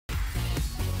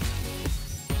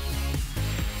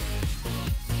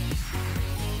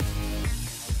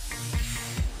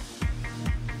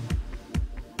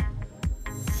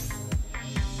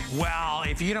Well,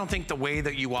 if you don't think the way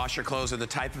that you wash your clothes or the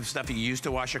type of stuff you use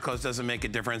to wash your clothes doesn't make a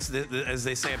difference, as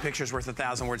they say, a picture's worth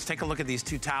 1,000 words. Take a look at these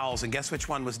two towels, and guess which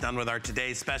one was done with our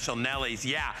today's special Nellie's?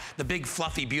 Yeah, the big,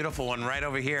 fluffy, beautiful one right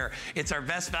over here. It's our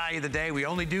best value of the day. We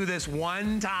only do this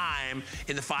one time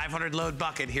in the 500 load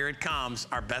bucket. Here it comes,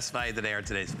 our best value of the day, our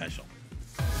today's special.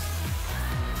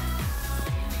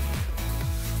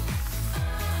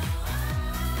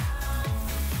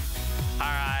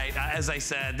 As I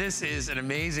said, this is an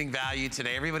amazing value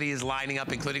today. Everybody is lining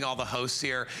up, including all the hosts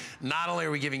here. Not only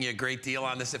are we giving you a great deal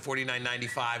on this at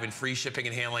 $49.95 and free shipping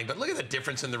and handling, but look at the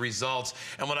difference in the results.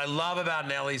 And what I love about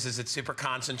Nellie's is it's super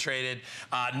concentrated,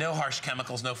 no harsh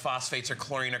chemicals, no phosphates or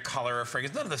chlorine or color or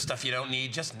fragrance, none of the stuff you don't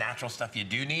need, just natural stuff you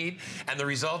do need. And the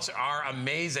results are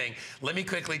amazing. Let me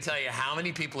quickly tell you how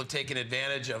many people have taken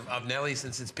advantage of Nellie's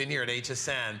since it's been here at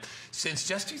HSN. Since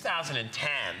just 2010,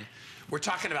 we're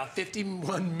talking about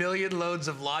 51 million loads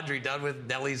of laundry done with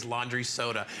Nellie's laundry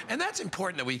soda. And that's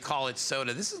important that we call it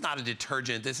soda. This is not a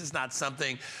detergent. This is not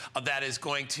something that is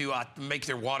going to make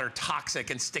your water toxic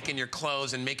and stick in your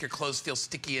clothes and make your clothes feel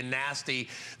sticky and nasty.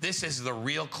 This is the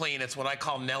real clean. It's what I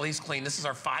call Nellie's Clean. This is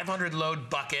our 500 load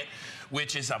bucket,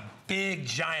 which is a big,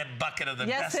 giant bucket of the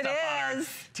best stuff on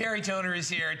earth. Terry Toner is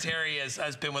here. Terry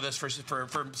has been with us for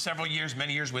several years,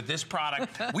 many years with this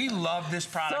product. We love this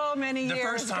product. So many years, the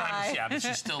first time, yeah, but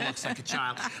she still looks like a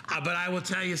child. But I will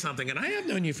tell you something, and I have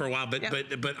known you for a while,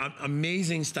 but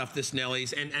amazing stuff, this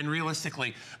Nellie's. And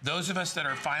realistically, those of us that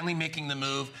are finally making the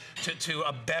move to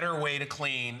a better way to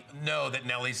clean know that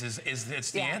Nellie's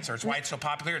it's the answer. It's why it's so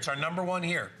popular. It's our #1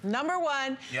 here.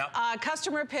 #1,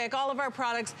 customer pick, all of our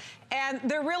products. And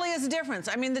there really is a difference.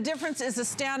 I mean, the difference is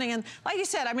astounding. And like you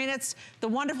said, I mean, it's the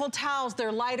wonderful towels.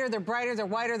 They're lighter, they're brighter, they're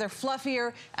whiter, they're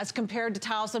fluffier as compared to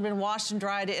towels that have been washed and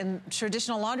dried in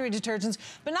traditional laundry detergents.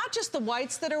 But not just the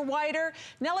whites that are whiter.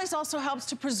 Nellie's also helps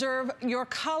to preserve your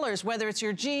colors, whether it's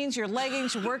your jeans, your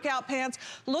leggings, your workout pants.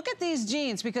 Look at these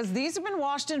jeans, because these have been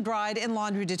washed and dried in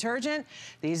laundry detergent.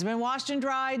 These have been washed and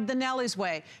dried the Nellie's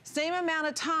way. Same amount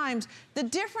of times. The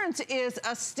difference is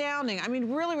astounding. I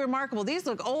mean, really remarkable. These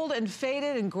look old and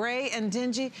faded and gray and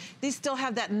dingy. These still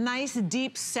have that nice,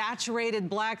 deep, saturated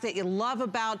black that you love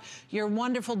about your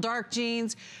wonderful dark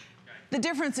jeans. The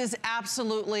difference is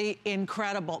absolutely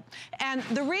incredible. And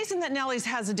the reason that Nellie's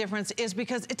has a difference is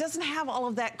because it doesn't have all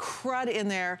of that crud in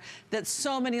there that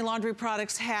so many laundry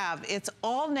products have. It's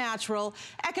all natural,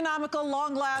 economical,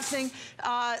 long-lasting,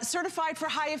 certified for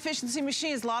high-efficiency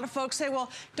machines. A lot of folks say, well,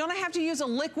 don't I have to use a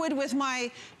liquid with my,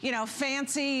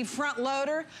 fancy front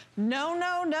loader? No,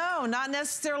 no, no, not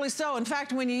necessarily so. In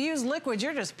fact, when you use liquid,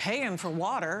 you're just paying for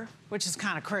water, which is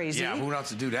kind of crazy. Yeah, who wants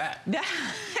to do that?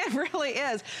 It really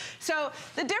is. So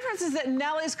the difference is that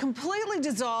Nellie's completely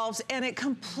dissolves and it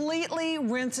completely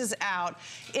rinses out.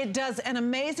 It does an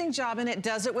amazing job, and it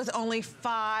does it with only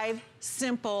 5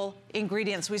 simple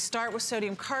ingredients. We start with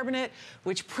sodium carbonate,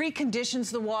 which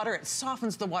preconditions the water. It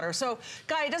softens the water. So,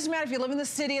 Guy, it doesn't matter if you live in the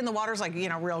city and the water's like,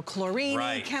 real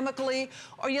chlorine-y, chemically,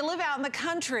 or you live out in the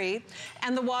country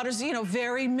and the water's,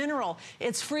 very mineral.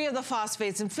 It's free of the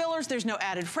phosphates and fillers. There's no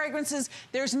added fragrances.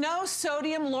 There's no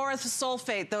sodium lauryl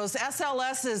sulfate, those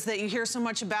SLSs that you hear so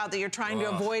much about that you're trying to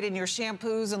avoid in your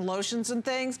shampoos and lotions and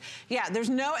things. Yeah, there's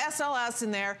no SLS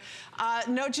in there.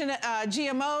 No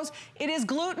GMOs. It is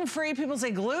gluten-free. People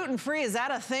say gluten-free, is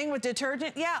that a thing with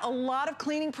detergent? Yeah, a lot of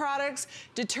cleaning products,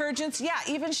 detergents, yeah,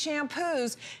 even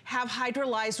shampoos have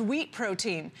hydrolyzed wheat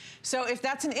protein. So if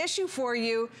that's an issue for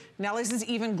you, Nellie's is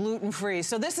even gluten-free.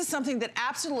 So this is something that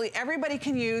absolutely everybody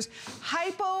can use.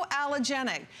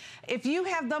 Hypoallergenic. If you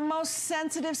have the most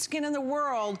sensitive skin in the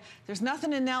world, there's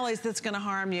nothing in Nellie's that's gonna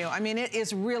harm you. I mean, it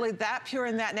is really that pure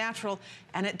and that natural,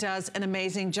 and it does an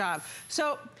amazing job.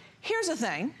 So here's the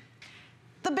thing.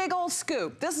 The big old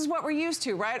scoop. This is what we're used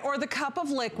to, right? Or the cup of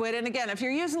liquid. And again, if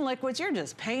you're using liquids, you're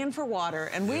just paying for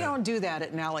water. And we don't do that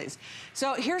at Nellie's.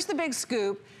 So here's the big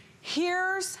scoop.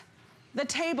 Here's the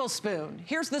tablespoon.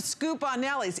 Here's the scoop on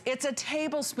Nellie's. It's a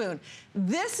tablespoon.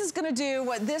 This is gonna do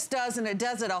what this does, and it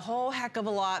does it a whole heck of a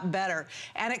lot better.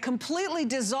 And it completely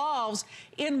dissolves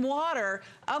in water,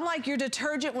 unlike your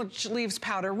detergent, which leaves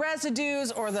powder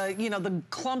residues or the, the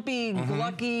clumpy,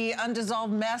 glucky,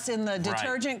 undissolved mess in the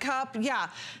detergent cup. Yeah,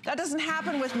 that doesn't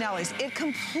happen with Nellie's. It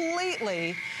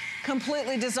completely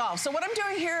dissolves. So what I'm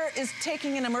doing here is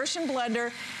taking an immersion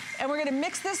blender, and we're gonna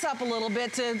mix this up a little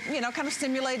bit to, kind of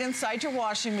simulate inside your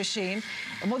washing machine.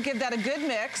 And we'll give that a good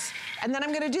mix. And then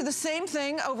I'm gonna do the same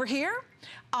thing over here.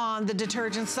 on the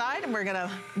detergent side, and we're gonna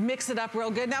mix it up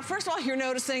real good. Now, first of all, you're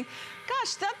noticing,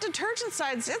 gosh, that detergent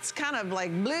side, it's kind of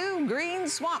like blue-green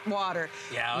swamp water.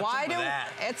 Yeah, why do that?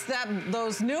 It's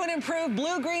those new and improved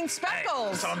blue-green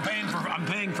speckles. Hey, so I'm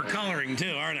paying for coloring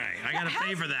too, aren't I? I gotta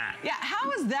pay for that. Yeah,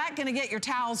 how is that gonna get your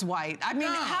towels white? I mean,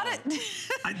 how did...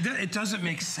 it doesn't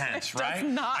make sense, right?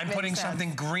 Does not I'm make putting sense.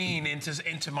 Something green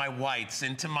into my whites,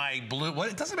 into my blue. What?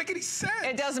 It doesn't make any sense.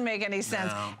 It doesn't make any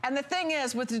sense. No. And the thing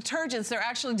is, with detergents, they're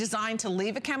actually designed to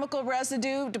leave a chemical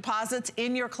residue deposits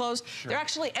in your clothes. Sure. They're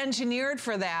actually engineered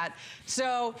for that.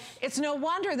 So it's no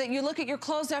wonder that you look at your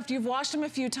clothes after you've washed them a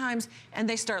few times and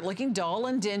they start looking dull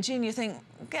and dingy, and you think,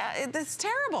 yeah, it's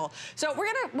terrible. So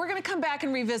we're gonna come back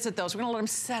and revisit those. We're gonna let them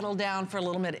settle down for a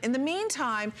little minute. In the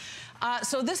meantime,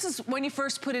 so this is when you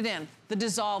first put it in, the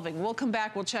dissolving. We'll come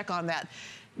back, we'll check on that.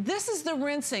 This is the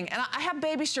rinsing, and I have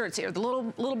baby shirts here, the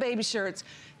little baby shirts.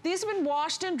 These have been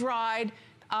washed and dried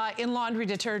in laundry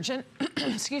detergent,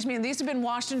 excuse me, and these have been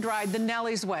washed and dried the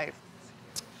Nellie's way.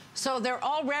 So they're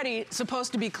already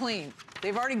supposed to be clean.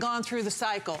 They've already gone through the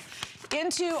cycle.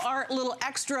 Into our little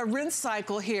extra rinse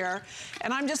cycle here,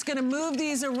 and I'm just gonna move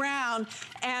these around,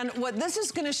 and what this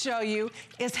is gonna show you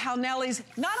is how Nellie's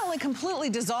not only completely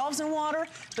dissolves in water,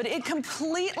 but it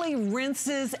completely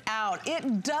rinses out.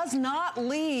 It does not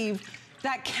leave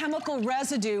that chemical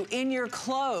residue in your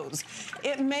clothes.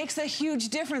 It makes a huge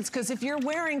difference, because if you're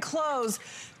wearing clothes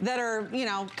that are, you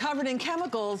know, covered in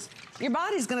chemicals, your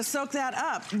body's gonna soak that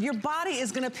up. Your body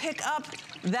is gonna pick up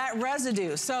that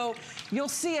residue. So you'll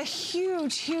see a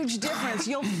huge, huge difference.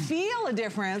 You'll feel a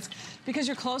difference because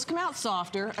your clothes come out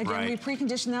softer. Again, right. We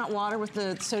precondition that water with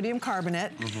the sodium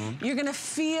carbonate. You're gonna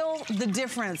feel the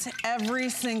difference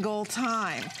every single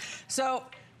time. So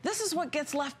this is what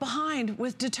gets left behind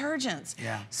with detergents.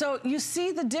 Yeah. So you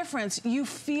see the difference, you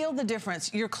feel the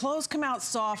difference. Your clothes come out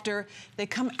softer, they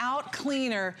come out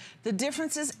cleaner. The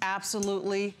difference is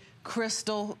absolutely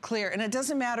crystal clear. And it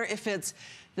doesn't matter if it's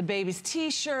the baby's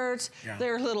t-shirts,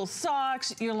 their little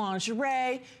socks, your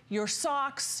lingerie, your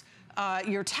socks,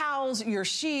 your towels, your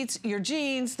sheets, your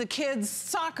jeans, the kids'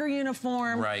 soccer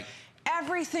uniform. Right.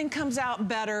 Everything comes out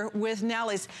better with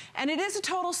Nellie's. And it is a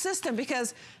total system,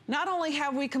 because not only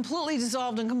have we completely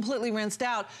dissolved and completely rinsed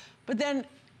out, but then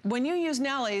when you use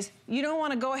Nellie's, you don't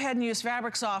want to go ahead and use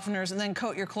fabric softeners and then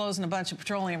coat your clothes in a bunch of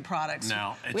petroleum products.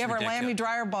 No, it's we have ridiculous. our Lamy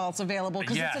dryer balls available,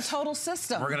 because Yes. it's a total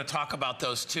system. We're going to talk about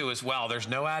those too as well. There's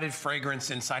no added fragrance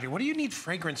inside here. What do you need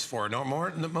fragrance for?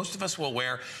 Most of us will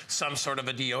wear some sort of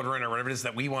a deodorant or whatever it is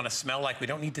that we want to smell like. We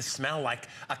don't need to smell like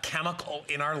a chemical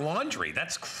in our laundry.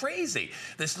 That's crazy.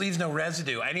 This leaves no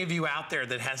residue. Any of you out there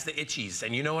that has the itchies,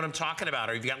 and you know what I'm talking about,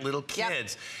 or you've got little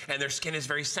kids and their skin is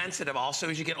very sensitive. Also,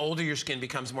 as you get older, your skin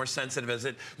becomes more sensitive as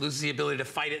it loses the ability to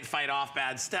fight off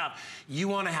bad stuff. You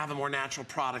want to have a more natural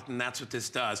product, and that's what this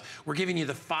does. We're giving you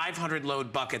the 500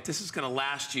 load bucket. This is going to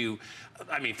last you,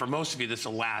 I mean, for most of you, this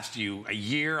will last you a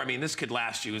year. I mean, this could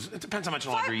last you, it depends how much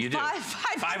laundry you do.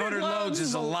 500 loads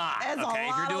is a lot, okay?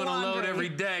 If you're doing a load every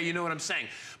day, you know what I'm saying.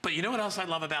 But you know what else I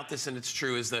love about this, and it's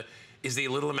true, is the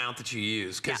little amount that you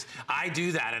use. Because I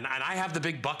do that, and I have the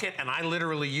big bucket, and I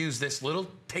literally use this little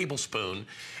tablespoon,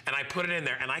 and I put it in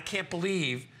there, and I can't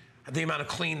believe the amount of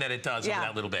clean that it does over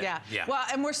that little bit. Well,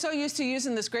 and we're so used to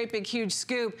using this great big huge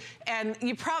scoop, and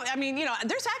you probably, I mean, you know,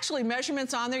 there's actually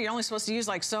measurements on there. You're only supposed to use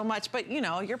like so much, but you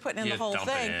know, you're putting in the whole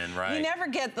thing. You never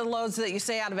get the loads that you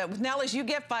say out of it. With Nellie's, you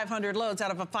get 500 loads out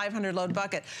of a 500 load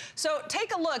bucket. So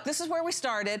take a look. This is where we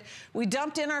started. We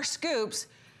dumped in our scoops.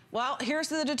 Well, here's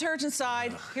the detergent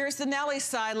side. Here's the Nellie's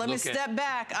side. Let me step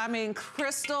back. I mean,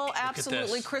 crystal,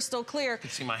 absolutely crystal clear. You can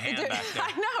see my hand back there.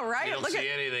 I know, right? You don't see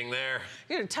anything there.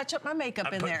 You're gonna touch up my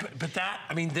makeup in there. But that,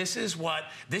 I mean, this is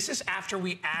after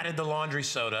we added the laundry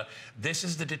soda. This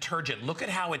is the detergent. Look at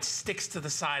how it sticks to the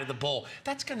side of the bowl.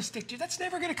 That's gonna stick to you. That's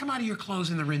never gonna come out of your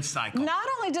clothes in the rinse cycle. Not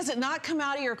only does it not come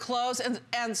out of your clothes,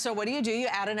 and so what do? You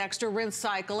add an extra rinse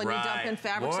cycle, and you dump in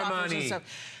fabric softeners and stuff.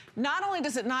 Not only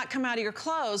does it not come out of your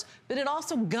clothes, but it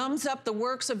also gums up the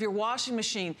works of your washing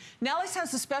machine. Nellie's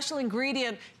has a special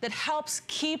ingredient that helps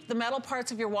keep the metal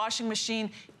parts of your washing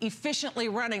machine efficiently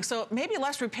running, so maybe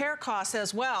less repair costs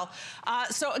as well.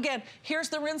 So again, here's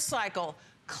the rinse cycle.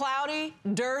 Cloudy,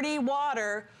 dirty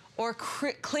water, or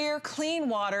clear, clean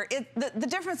water. The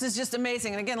difference is just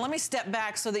amazing. And again, let me step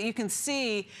back so that you can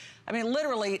see, I mean,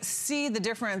 literally see the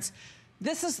difference.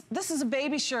 This is a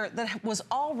baby shirt that was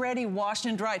already washed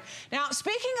and dried. Now,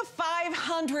 speaking of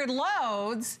 500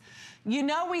 loads, you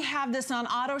know we have this on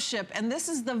auto ship, and this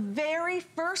is the very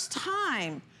first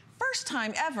time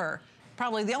ever,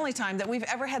 probably the only time that we've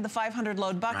ever had the 500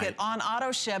 load bucket on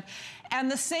auto ship. And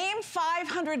the same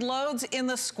 500 loads in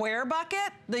the square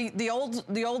bucket, the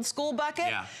old school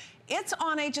bucket, it's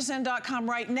on hsn.com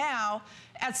right now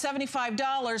at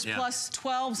 $75 plus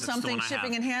 12 something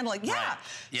shipping and handling. Yeah.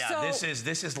 Yeah, so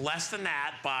this is less than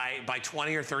that by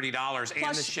 $20 or $30, plus,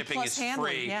 and the shipping is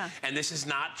handling, free. And this is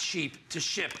not cheap to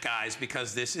ship, guys,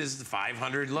 because this is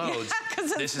 500 loads.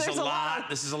 This is a lot.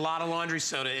 This is a lot of laundry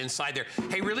soda inside there.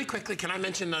 Hey, really quickly, can I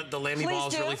mention the Lamy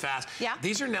balls really fast? Yeah.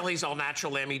 These are Nellie's all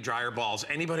natural Lamy dryer balls.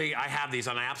 Anybody, I have these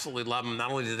and I absolutely love them.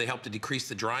 Not only do they help to decrease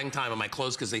the drying time of my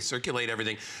clothes because they circulate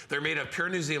everything, they're made of pure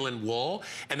New Zealand wool,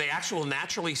 and they actually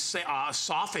naturally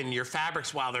soften your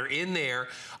fabrics while they're in there.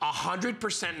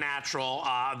 100% natural.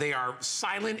 They are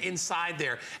silent inside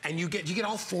there, and you get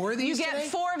all 4 of these. You get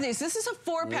 4 of these. This is a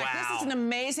 4-pack. Wow. This is an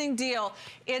amazing deal.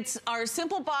 It's our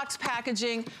simple box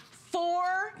packaging.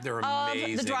 4 of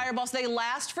the dryer balls. They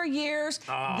last for years.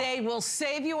 They will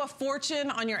save you a fortune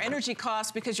on your energy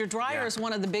costs because your dryer is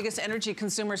one of the biggest energy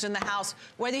consumers in the house.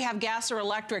 Whether you have gas or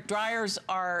electric, dryers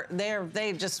are there.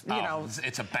 They just, you know.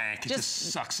 It's a bank. It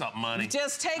just sucks up money.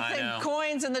 Just take the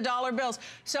coins and the dollar bills.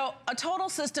 So a total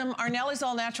system, our Nellie's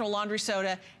All Natural Laundry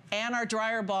Soda, and our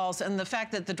dryer balls, and the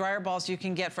fact that the dryer balls you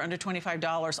can get for under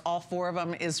 $25, all 4 of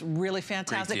them, is really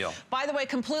fantastic. Great deal. By the way,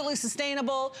 completely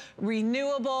sustainable,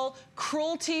 renewable,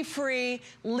 cruelty-free,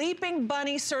 Leaping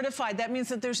Bunny certified. That means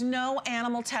that there's no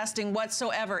animal testing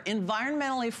whatsoever.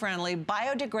 Environmentally friendly,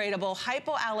 biodegradable,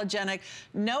 hypoallergenic,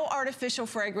 no artificial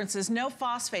fragrances, no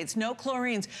phosphates, no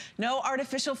chlorines, no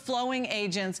artificial flowing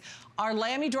agents. Our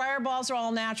Lamy dryer balls are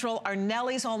all natural. Our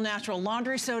Nellie's all natural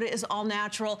laundry soda is all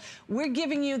natural. We're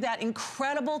giving you that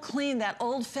incredible clean, that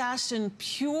old-fashioned,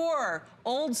 pure,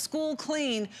 old-school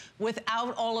clean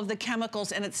without all of the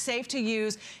chemicals, and it's safe to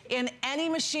use in any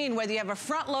machine, whether you have a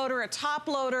front loader, a top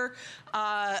loader,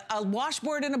 a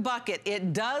washboard in a bucket.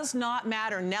 It does not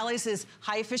matter. Nellie's is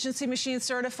high-efficiency machine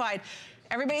certified.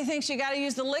 Everybody thinks you got to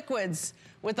use the liquids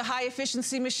with the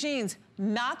high-efficiency machines.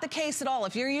 Not the case at all.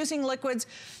 If you're using liquids,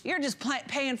 you're just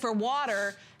paying for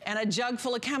water and a jug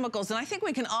full of chemicals. And I think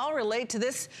we can all relate to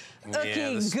this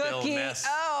gooky.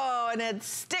 Oh, and it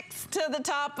sticks to the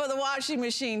top of the washing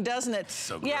machine, doesn't it?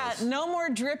 So gross. Yeah, no more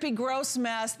drippy, gross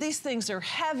mess. These things are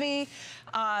heavy.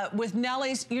 With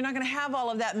Nellie's, you're not gonna have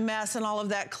all of that mess and all of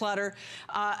that clutter.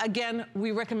 Again,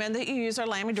 we recommend that you use our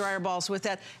Lamy dryer balls with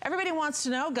that. Everybody wants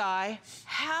to know, Guy,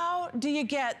 how do you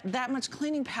get that much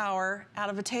cleaning power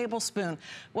out of a tablespoon?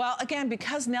 Well, again,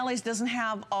 because Nellie's doesn't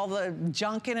have all the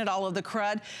junk in it, all of the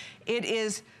crud, it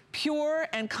is pure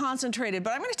and concentrated.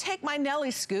 But I'm gonna take my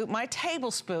Nellie scoop, my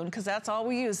tablespoon, because that's all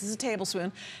we use is a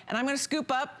tablespoon, and I'm gonna scoop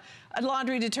up a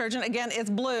laundry detergent. Again, it's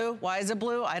blue. Why is it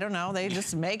blue? I don't know. They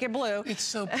just make it blue. It's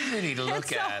so pretty to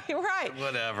look at. Right.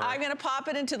 Whatever. I'm gonna pop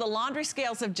it into the laundry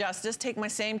scales of justice, take my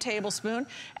same tablespoon,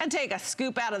 and take a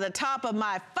scoop out of the top of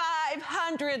my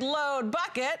 500 load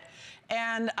bucket,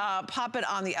 and pop it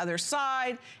on the other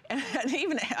side. And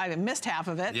even, I missed half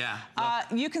of it. Yeah.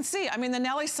 You can see, I mean, the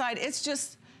Nellie side,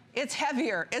 it's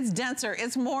heavier, it's denser,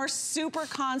 it's more super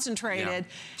concentrated.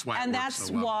 That's why and it works that's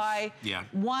so well. why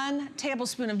 1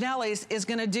 tablespoon of Nellie's is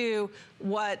gonna do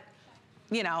what,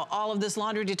 you know, all of this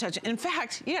laundry detergent. In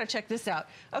fact, you gotta check this out.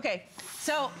 Okay,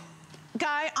 so,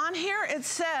 Guy, on here it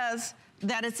says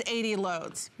that it's 80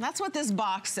 loads. That's what this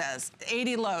box says,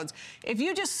 80 loads. If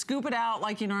you just scoop it out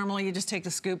like you normally, you just take the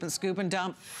scoop and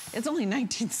dump, it's only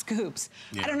 19 scoops.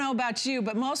 I don't know about you,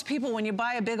 but most people, when you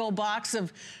buy a big old box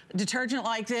of detergent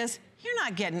like this, you're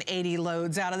not getting 80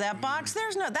 loads out of that box.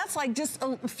 That's like just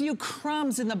a few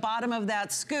crumbs in the bottom of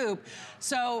that scoop.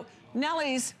 So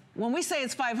Nellie's, when we say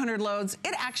it's 500 loads,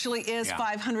 it actually is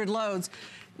 500 loads.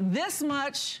 This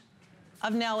much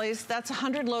of Nellie's, that's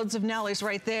 100 loads of Nellie's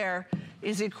right there,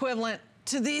 is equivalent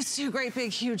to these 2 great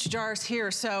big huge jars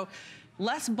here. So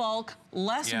less bulk,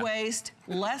 less waste,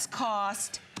 less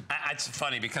cost. It's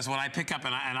funny because when I pick up,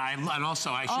 and also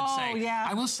I should say,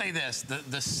 I will say this,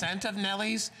 the scent of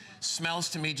Nellie's smells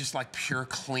to me just like pure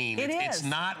clean. It's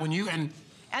not, when you,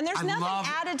 and there's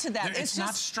nothing added to that. It's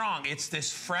not strong. It's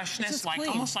this freshness, like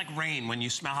almost like rain when you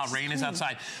smell how rain is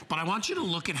outside. But I want you to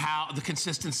look at how the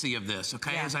consistency of this,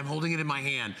 okay, as I'm holding it in my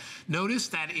hand. Notice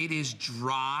that it is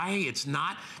dry. It's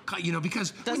not, you know,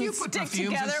 because when you put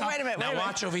perfumes and stuff. Now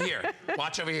watch over here.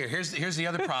 Watch over here. Here's the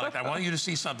other product. I want you to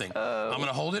see something. I'm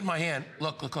gonna hold it in my hand.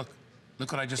 Look what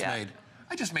I just made.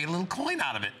 I just made a little coin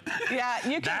out of it. Yeah,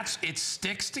 you can. It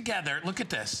sticks together. Look at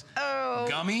this. Oh.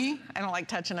 Gummy. I don't like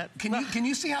touching it. Can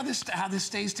you see how this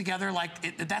stays together?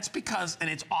 Like that's because, and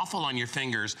it's awful on your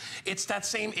fingers. It's that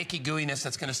same icky gooiness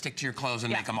that's going to stick to your clothes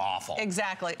and make them awful.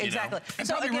 Exactly. Exactly. And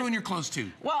so probably ruin your clothes too.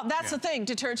 Well, that's the thing.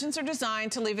 Detergents are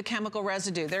designed to leave a chemical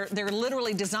residue. They're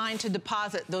literally designed to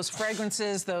deposit those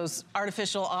fragrances, those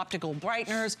artificial optical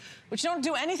brighteners, which don't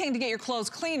do anything to get your clothes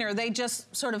cleaner. They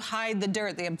just sort of hide the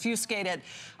dirt. They obfuscate it.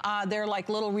 They're like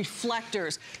little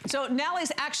reflectors. So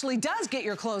Nellie's actually does get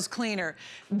your clothes cleaner.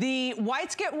 The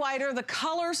whites get whiter, the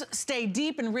colors stay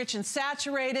deep and rich and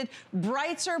saturated,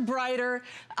 brights are brighter,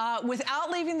 without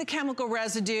leaving the chemical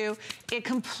residue. It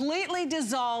completely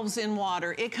dissolves in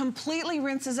water. It completely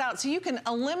rinses out. So you can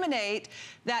eliminate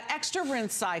that extra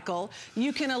rinse cycle.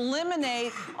 You can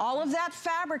eliminate all of that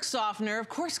fabric softener, of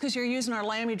course, because you're using our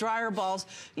Lamy dryer balls.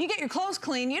 You get your clothes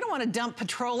clean, you don't want to dump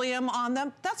petroleum on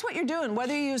them. That's what you're doing,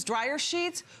 whether you use dryer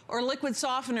sheets or liquid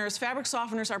softeners. Fabric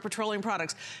softeners are petroleum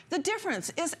products. The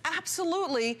difference is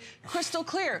absolutely crystal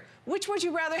clear. Which would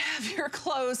you rather have your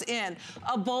clothes in?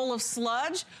 A bowl of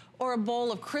sludge or a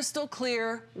bowl of crystal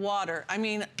clear water? I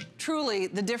mean, truly,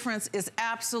 the difference is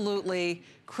absolutely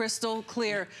crystal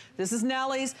clear. This is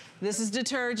Nellie's. This is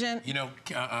detergent. You know,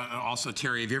 also,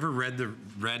 Terry, have you ever read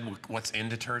what's in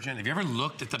detergent? Have you ever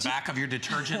looked at the back of your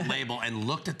detergent label and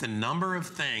looked at the number of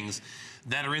things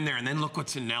that are in there, and then look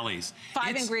what's in Nellie's?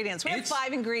 Five ingredients. We have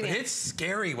 5 ingredients. But it's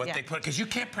scary what they put, because you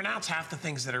can't pronounce half the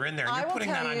things that are in there, and you're putting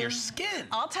that on your skin.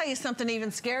 I'll tell you something even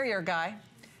scarier, Guy.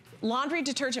 Laundry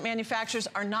detergent manufacturers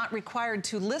are not required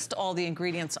to list all the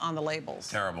ingredients on the labels.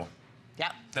 Terrible.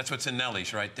 Yep. That's what's in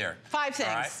Nellie's right there. 5 things.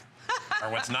 All right?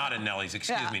 Or what's not in Nellie's,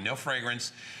 excuse me, no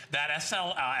fragrance. That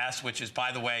SLS, which is,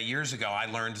 by the way, years ago, I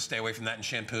learned to stay away from that in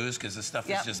shampoos because this stuff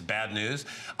is just bad news.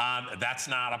 That's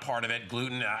not a part of it.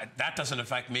 Gluten, that doesn't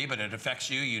affect me, but it affects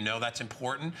you. You know that's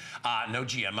important. No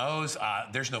GMOs.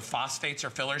 There's no phosphates or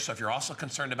fillers. So if you're also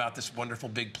concerned about this wonderful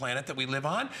big planet that we live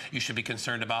on, you should be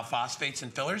concerned about phosphates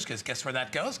and fillers, because guess where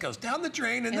that goes? It goes down the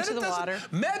drain, and into then the water.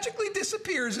 Magically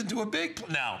disappears into a big...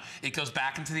 No, it goes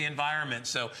back into the environment.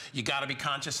 So you got to be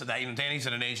conscious of that. You know, Danny's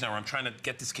at an age now where I'm trying to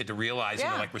get this kid to realize, you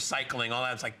know, like recycling, all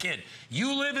that. It's like, kid,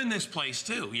 you live in this place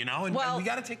too, you know, and we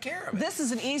got to take care of it. This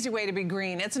is an easy way to be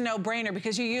green. It's a no-brainer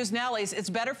because you use Nellie's. It's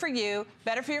better for you,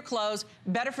 better for your clothes,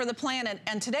 better for the planet,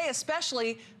 and today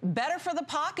especially, better for the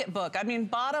pocketbook. I mean,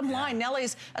 bottom line,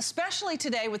 Nellie's, especially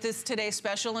today with this today's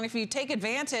special, and if you take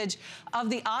advantage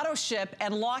of the auto ship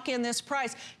and lock in this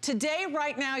price, today,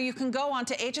 right now, you can go on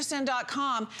to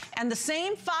hsn.com and the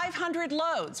same 500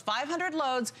 loads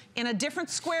in a different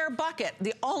square bucket.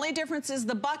 The only difference is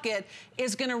the bucket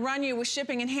is going to run you with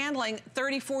shipping and handling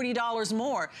 $30, $40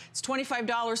 more. It's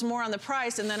 $25 more on the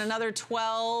price, and then another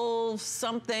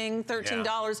 $12-something,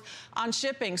 $13 on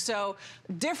shipping. So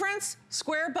difference,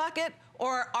 square bucket,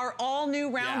 or our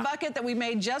all-new round bucket that we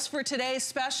made just for today's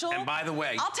special. And by the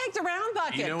way, I'll take the round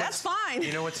bucket. You know that's fine.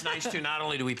 You know what's nice too? Not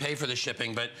only do we pay for the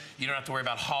shipping, but you don't have to worry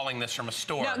about hauling this from a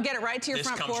store. No, get it right to your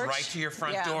front porch. This comes right to your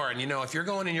front door. And you know, if you're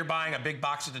going and you're buying a big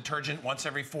box of detergent once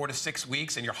every 4 to 6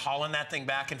 weeks, and you're hauling that thing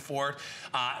back and forth,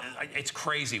 it's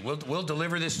crazy. We'll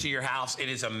deliver this to your house. It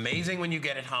is amazing when you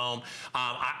get it home.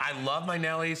 I love my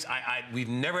Nellie's. We've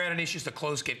never had any issues. The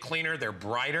clothes get cleaner. They're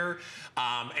brighter.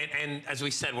 And as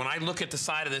we said, when I look at the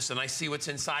side of this and I see what's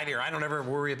inside here, I don't ever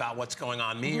worry about what's going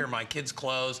on me or my kids'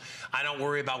 clothes. I don't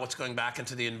worry about what's going back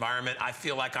into the environment. I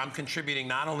feel like I'm contributing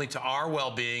not only to our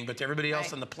well-being, but to everybody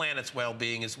else on the planet's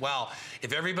well-being as well.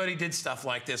 If everybody did stuff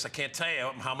like this, I can't tell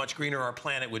you how much greener our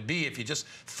planet would be if you just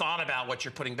thought about what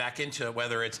you're putting back into it,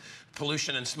 whether it's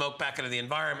pollution and smoke back into the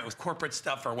environment with corporate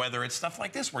stuff, or whether it's stuff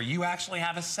like this where you actually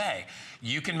have a say.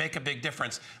 You can make a big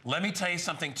difference. Let me tell you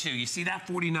something too. You see that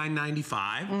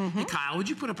 $49.95? Hey, Kyle, would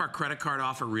you put up our credit card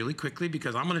offer really quickly,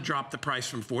 because I'm going to drop the price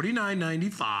from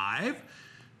 $49.95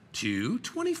 to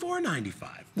 $24.95.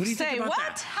 What do you think about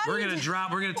that? We're going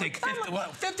to take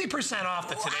 50% off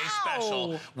the today's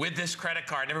special with this credit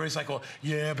card. And everybody's like, well,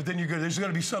 yeah, but then there's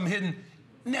going to be some hidden.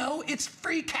 No, it's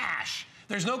free cash.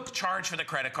 There's no charge for the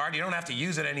credit card. You don't have to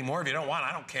use it anymore if you don't want.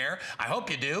 I don't care. I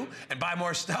hope you do and buy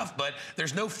more stuff, but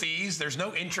there's no fees. There's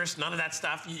no interest, none of that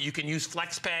stuff. You can use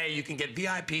FlexPay. You can get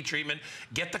VIP treatment.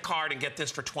 Get the card and get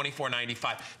this for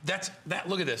 $24.95.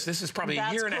 Look at this. This is probably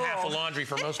a year and a half of laundry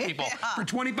for most people. For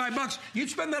 $25, you'd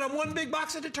spend that on one big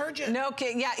box of detergent. No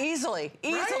kidding. Yeah, easily.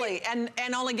 Right? And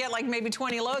only get like maybe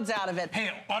 20 loads out of it.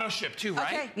 Hey, auto ship too,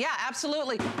 right? Okay, yeah,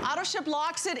 absolutely. Auto ship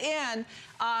locks it in.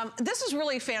 This is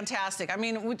really fantastic. I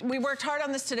mean, we worked hard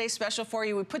on this today's special for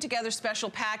you. We put together special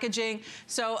packaging.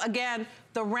 So again,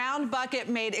 The round bucket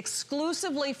made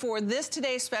exclusively for this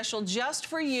today's special, just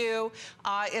for you.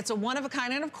 It's a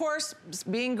one-of-a-kind, and of course,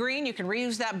 being green, you can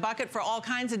reuse that bucket for all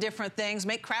kinds of different things,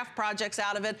 make craft projects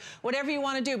out of it, whatever you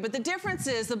want to do. But the difference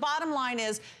is, the bottom line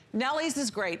is, Nellie's is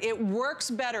great. It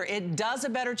works better. It does a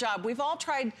better job. We've all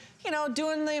tried, you know,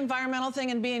 doing the environmental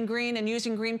thing and being green and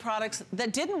using green products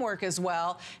that didn't work as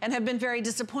well and have been very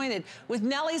disappointed. With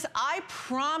Nellie's, I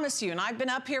promise you, and I've been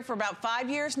up here for about 5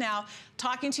 years now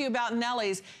talking to you about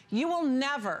Nellie's, you will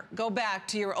never go back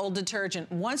to your old detergent.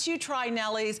 Once you try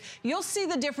Nellie's, you'll see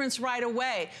the difference right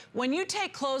away. When you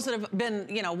take clothes that have been,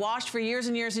 you know, washed for years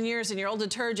and years and years in your old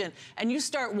detergent and you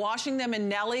start washing them in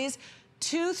Nellie's,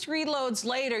 2-3 loads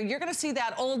later, you're gonna see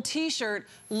that old t-shirt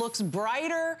looks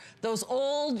brighter. Those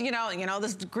old, you know,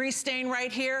 this grease stain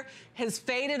right here has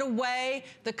faded away.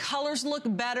 The colors look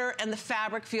better and the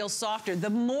fabric feels softer. The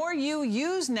more you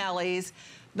use Nellie's,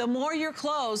 the more your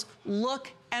clothes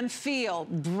look and feel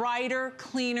brighter,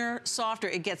 cleaner, softer.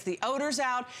 It gets the odors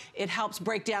out. It helps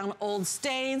break down old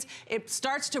stains. It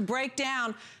starts to break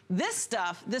down this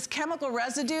stuff, this chemical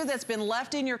residue that's been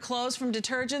left in your clothes from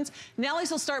detergents.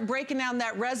 Nellie's will start breaking down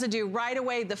that residue right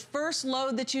away. The first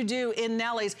load that you do in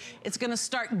Nellie's, it's gonna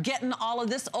start getting all of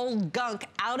this old gunk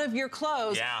out of your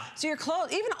clothes. Yeah. So your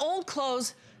clothes, even old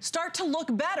clothes, start to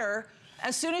look better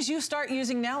as soon as you start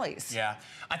using Nellie's. Yeah,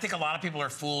 I think a lot of people are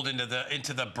fooled into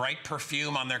the bright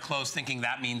perfume on their clothes, thinking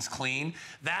that means clean.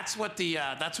 That's what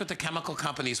the chemical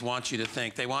companies want you to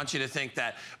think. They want you to think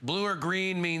that blue or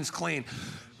green means clean.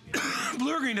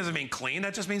 Blue or green doesn't mean clean.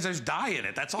 That just means there's dye in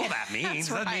it. That's all that means.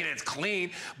 It doesn't mean it's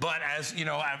clean. But as you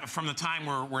know, from the time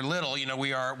we're little, you know,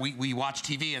 we watch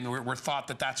TV and we're taught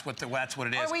that that's what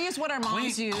it is. Or we use what our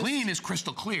moms use. Clean is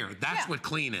crystal clear. That's what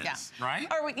clean is, right?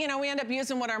 Or you know, we end up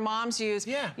using what our moms use.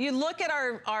 Yeah. You look at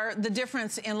the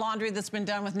difference in laundry that's been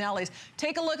done with Nellie's.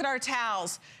 Take a look at our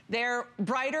towels. They're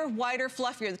brighter, whiter,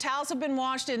 fluffier. The towels have been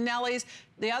washed in Nellie's.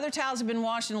 The other towels have been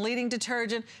washed in leading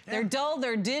detergent. Yeah. They're dull,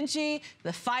 they're dingy,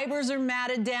 the fibers are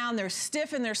matted down, they're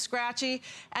stiff and they're scratchy.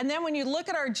 And then when you look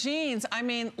at our jeans, I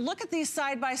mean, look at these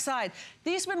side by side.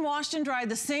 These have been washed and dried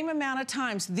the same amount of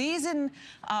times. These in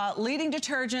leading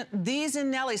detergent, these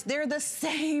in Nellie's. They're the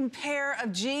same pair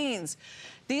of jeans.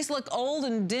 These look old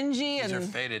and dingy. These are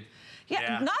faded.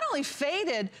 Yeah, not only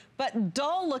faded, but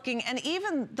dull looking, and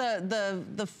even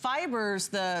the fibers,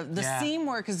 the seam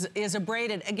work is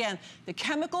abraded. Again, the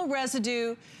chemical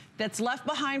residue that's left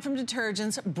behind from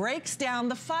detergents breaks down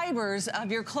the fibers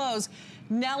of your clothes.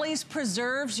 Nellie's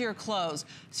preserves your clothes,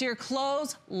 so your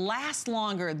clothes last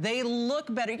longer. They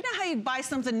look better. You know how you buy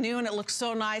something new and it looks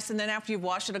so nice, and then after you've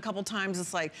washed it a couple times,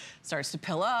 it's like, starts to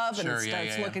pill up and it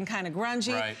starts looking kind of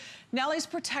grungy. Right. Nellie's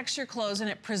protects your clothes and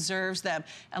it preserves them.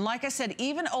 And like I said,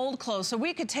 even old clothes, so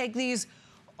we could take these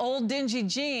old dingy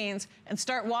jeans and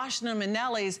start washing them in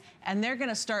Nellie's, and they're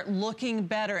gonna start looking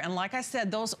better. And like I said,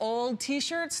 those old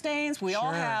t-shirt stains, we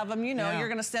all have them, you know, you're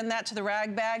gonna send that to the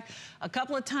rag bag. A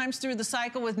couple of times through the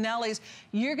cycle with Nellie's,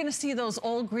 you're gonna see those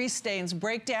old grease stains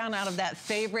break down out of that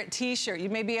favorite t-shirt. You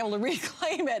may be able to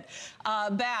reclaim it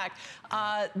back.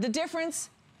 The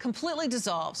difference completely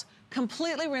dissolves,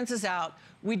 completely rinses out.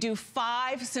 We do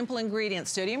 5 simple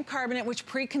ingredients. Sodium carbonate, which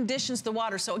preconditions the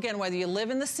water. So again, whether you live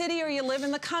in the city or you live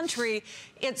in the country,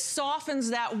 it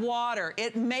softens that water.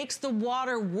 It makes the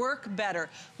water work better.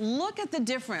 Look at the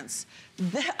difference.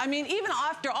 I mean, even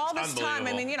after all this time,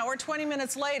 I mean, you know, we're 20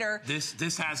 minutes later.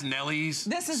 This has Nellie's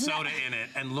soda in it,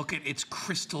 and look at it's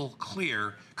crystal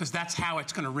clear, because that's how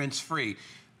it's gonna rinse free.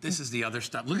 This is the other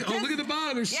stuff. Look at the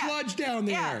bottom. There's sludge down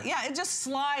there. Yeah, it just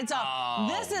slides up.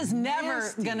 This is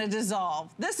never gonna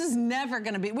dissolve. This is never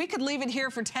gonna be. We could leave it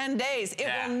here for 10 days. It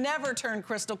will never turn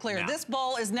crystal clear. No. This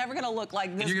bowl is never gonna look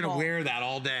like this bowl. And you're gonna wear that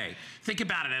all day. Think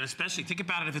about it, and especially think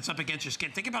about it if it's up against your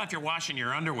skin. Think about if you're washing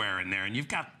your underwear in there and you've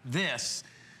got this,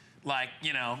 like,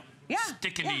 you know,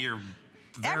 sticking to your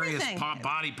various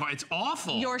body parts. It's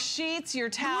awful. Your sheets, your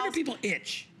towels. No wonder people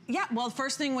itch. Yeah, well,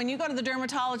 first thing, when you go to the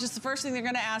dermatologist, the first thing they're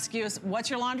going to ask you is, what's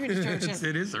your laundry detergent?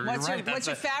 It is, what's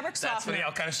your fabric softener?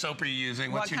 What kind of soap are you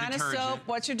using? What's your detergent? What kind of soap?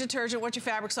 What's your detergent? What's your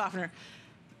fabric softener?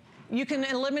 You can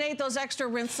eliminate those extra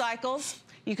rinse cycles.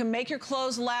 You can make your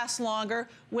clothes last longer.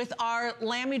 With our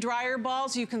Lamy dryer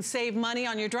balls, you can save money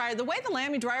on your dryer. The way the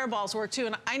Lamy dryer balls work too,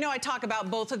 and I know I talk about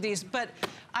both of these, but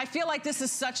I feel like this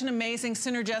is such an amazing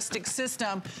synergistic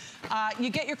system. You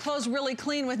get your clothes really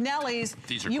clean with Nellie's.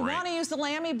 These are you great. want to use the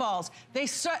Lamy balls.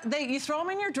 You throw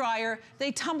them in your dryer,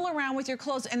 they tumble around with your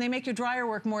clothes, and they make your dryer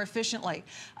work more efficiently.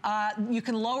 You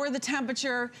can lower the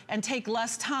temperature and take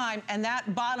less time, and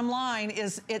that bottom line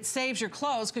is it saves your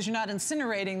clothes because you're not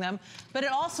incinerating them, but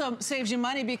it also saves you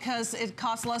money because it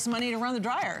costs less money to run the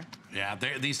dryer. Yeah,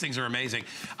 these things are amazing.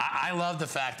 I love the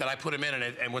fact that I put them in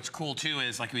it, and what's cool too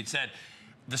is, like we'd said,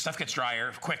 the stuff gets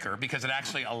drier quicker because it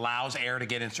actually allows air to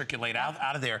get and circulate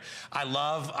out of there. I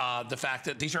love the fact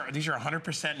that these are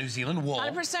 100% New Zealand wool.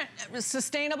 100%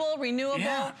 sustainable, renewable.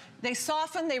 Yeah. They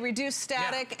soften, they reduce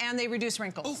static, and they reduce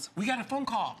wrinkles. Oh, we got a phone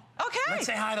call. Okay. Let's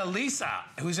say hi to Lisa,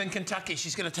 who's in Kentucky.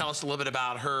 She's going to tell us a little bit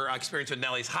about her experience with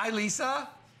Nellie's. Hi, Lisa.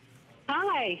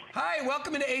 Hi. Hi,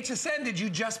 welcome into HSN. Did you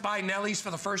just buy Nellie's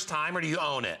for the first time, or do you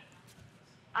own it?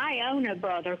 I own it,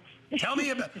 brother. Tell me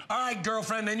about, all right,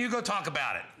 girlfriend, then you go talk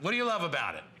about it. What do you love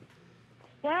about it?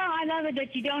 Well, I love it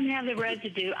that you don't have the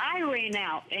residue. I ran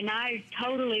out, and I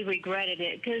totally regretted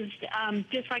it because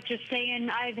just like you're saying,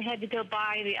 I've had to go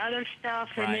buy the other stuff,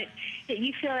 and that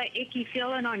you feel that icky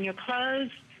feeling on your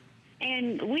clothes.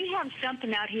 And we have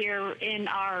something out here in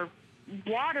our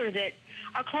water that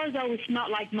our clothes always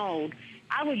smell like mold.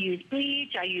 I would use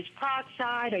bleach, I use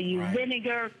peroxide, I use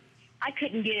vinegar. I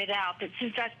couldn't get it out, but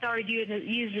since I started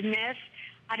using this,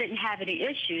 I didn't have any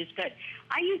issues. But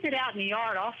I use it out in the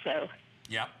yard also.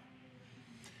 Yep.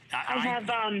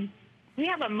 We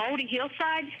have a moldy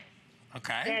hillside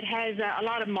that has a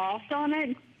lot of moss on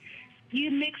it. You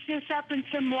mix this up in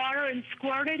some water and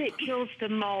squirt it. It kills the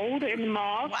mold and the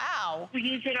moss. Wow. We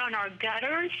use it on our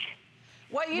gutters.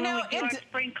 Well, you know, it's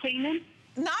spring cleaning.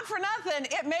 Not for nothing.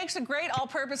 It makes a great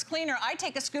all-purpose cleaner. I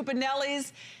take a scoop of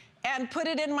Nellie's and put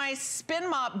it in my spin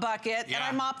mop bucket, and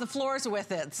I mop the floors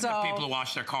with it. So people who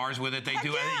wash their cars with it, they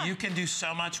do. Yeah. You can do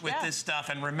so much with this stuff.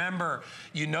 And remember,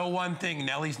 you know one thing,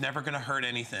 Nellie's never going to hurt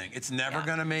anything. It's never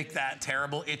going to make that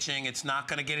terrible itching. It's not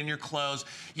going to get in your clothes.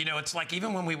 You know, it's like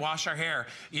even when we wash our hair,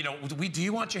 you know, do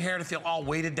you want your hair to feel all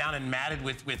weighted down and matted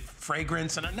with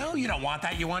fragrance? And no, you don't want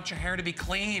that. You want your hair to be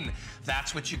clean.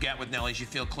 That's what you get with Nellie's. You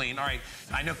feel clean. All right,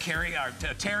 I know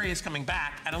Terry is coming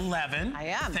back at 11. I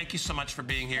am. Thank you so much for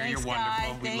being here. Thanks, You're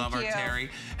wonderful. Guy. We love our Terry.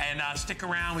 And stick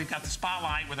around. We've got the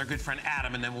spotlight with our good friend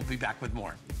Adam, and then we'll be back with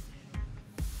more.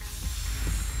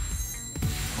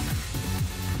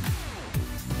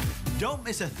 Don't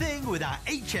miss a thing with our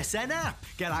HSN app.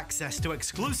 Get access to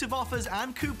exclusive offers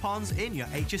and coupons in your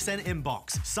HSN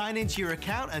inbox. Sign into your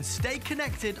account and stay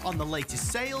connected on the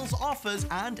latest sales, offers,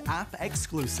 and app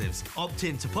exclusives. Opt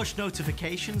in to push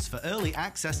notifications for early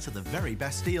access to the very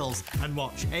best deals. And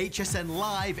watch HSN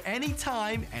live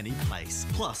anytime, any place.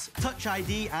 Plus, Touch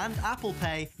ID and Apple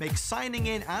Pay make signing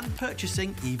in and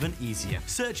purchasing even easier.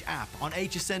 Search app on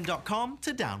hsn.com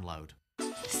to download.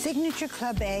 Signature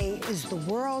Club A is the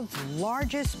world's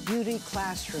largest beauty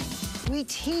classroom. We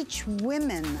teach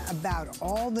women about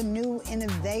all the new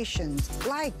innovations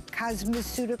like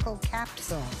cosmeceutical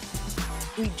capsule.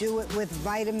 We do it with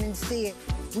vitamin C.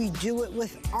 We do it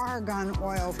with argan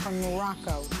oil from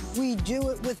Morocco. We do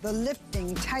it with the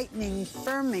lifting, tightening,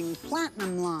 firming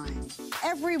platinum line.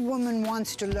 Every woman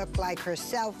wants to look like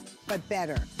herself, but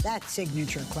better. That's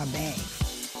Signature Club A.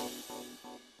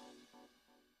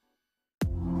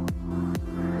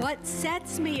 What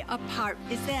sets me apart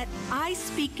is that I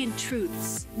speak in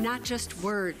truths, not just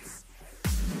words.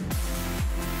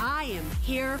 I am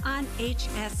here on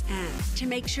HSN to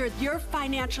make sure your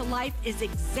financial life is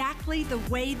exactly the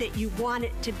way that you want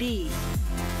it to be.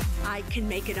 I can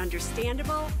make it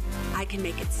understandable, I can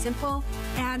make it simple,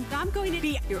 and I'm going to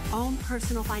be your own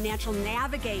personal financial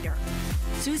navigator.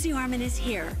 Susie Orman is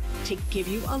here to give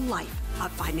you a life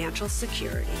of financial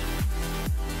security.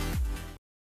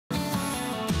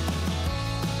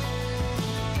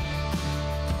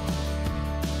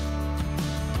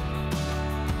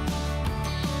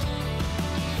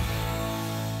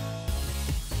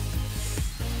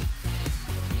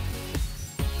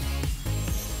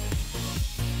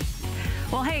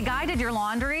 Well, hey, Guy did your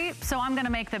laundry, so I'm gonna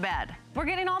make the bed. We're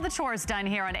getting all the chores done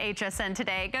here on HSN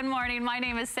today. Good morning, my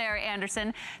name is Sarah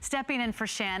Anderson, stepping in for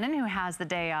Shannon, who has the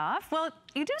day off. Well,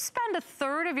 you do spend a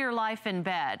third of your life in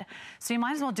bed, so you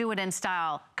might as well do it in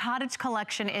style. Cottage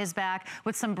Collection is back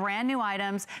with some brand new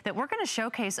items that we're gonna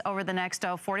showcase over the next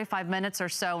 45 minutes or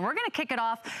so. We're gonna kick it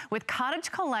off with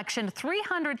Cottage Collection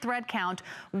 300 thread count,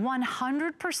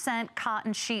 100%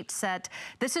 cotton sheet set.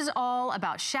 This is all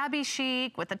about shabby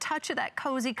chic with a touch of that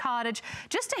cozy cottage.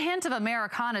 Just a hint of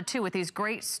Americana too with these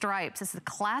great stripes. This is a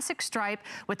classic stripe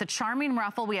with the charming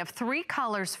ruffle. We have 3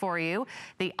 colors for you: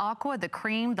 the aqua, the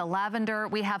cream, the lavender.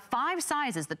 We have 5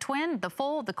 sizes: the twin, the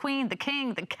full, the queen, the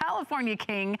king, the California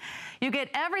king. You get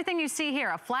everything you see here: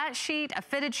 a flat sheet, a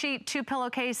fitted sheet, 2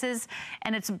 pillowcases,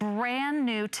 and it's brand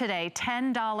new today.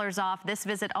 $10 off. This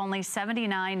visit only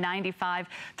 $79.95.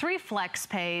 3 flex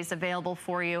pays available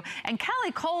for you. And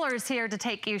Kelly Kohler is here to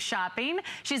take you shopping.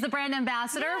 She's the brand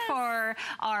ambassador for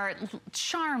our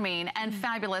charming and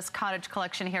fabulous Cottage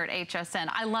collection here at HSN.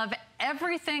 I love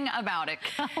everything about it,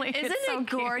 Kelly. Isn't it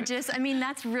gorgeous? I mean,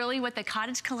 that's really what the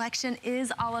Cottage collection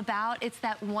is all about. It's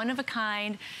that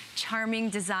one-of-a-kind,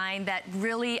 charming design that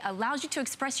really allows you to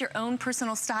express your own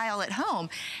personal style at home.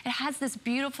 It has this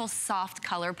beautiful, soft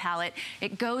color palette.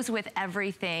 It goes with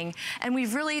everything. And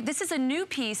we've really, this is a new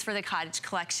piece for the Cottage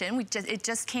collection. It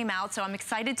just came out, so I'm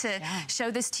excited to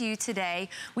show this to you today.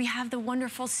 We have the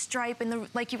wonderful stripe, and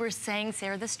like you were saying,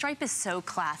 Sarah, the stripe is so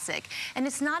classic. And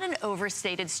it's not an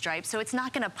overstated stripe, so it's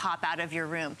not gonna pop out of your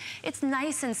room. It's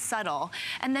nice and subtle.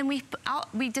 And then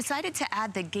we decided to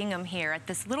add the gingham here at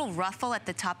this little ruffle at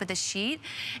the top of the sheet.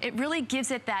 It really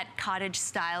gives it that Cottage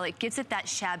style. It gives it that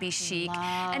shabby chic.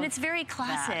 And it's very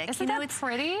classic. Isn't that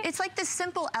pretty? It's like this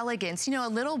simple elegance. You know, a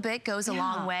little bit goes a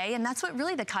long way, and that's what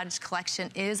really the Cottage collection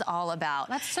is all about.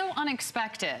 That's so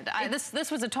unexpected.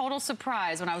 This was a total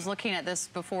surprise when I was looking at this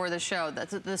before the show.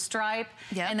 The stripe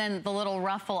and then the little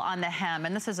ruffle on the hem.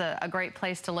 And this is a great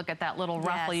place to look at that little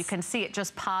ruffle. You can see it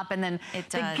just pop, and then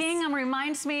the gingham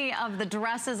reminds me of the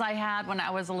dresses I had when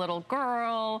I was a little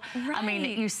girl. I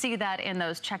mean, you see that in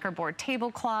those checkerboard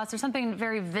tablecloths. There's something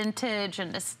very vintage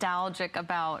and nostalgic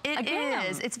about a gingham. It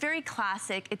is. It's very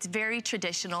classic. It's very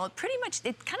traditional. It pretty much,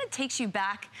 it kind of takes you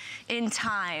back in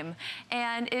time,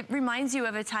 and it reminds you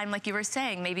of a time, like you were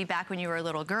saying, maybe back when you were a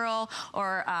little girl,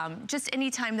 or just any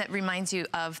time that reminds you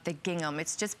of the gingham.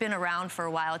 It's just been around for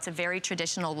a while. It's a very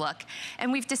traditional look,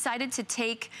 and we've decided to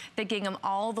take the gingham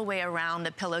all the way around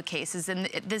the pillowcases, and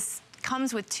this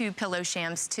comes with 2 pillow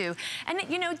shams too. And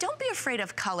you know, don't be afraid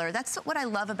of color. That's what I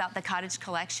love about the Cottage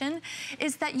collection,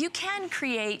 is that you can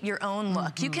create your own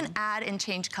look. You can add and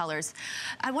change colors.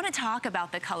 I want to talk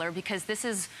about the color because this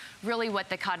is really what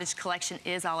the Cottage collection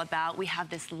is all about. We have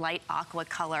this light aqua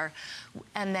color,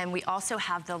 and then we also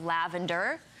have the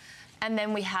lavender, and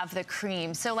then we have the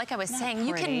cream. So like I was saying,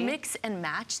 you can mix and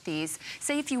match these.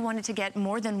 Say if you wanted to get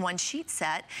more than 1 sheet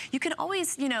set, you can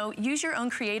always, you know, use your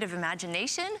own creative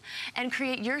imagination and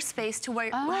create your space to where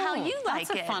how you like it,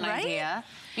 that's a fun idea.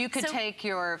 You could take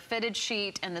your fitted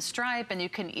sheet and the stripe, and you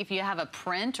can, if you have a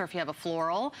print or if you have a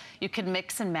floral, you can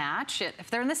mix and match it.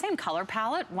 If they're in the same color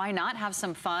palette, why not have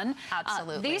some fun?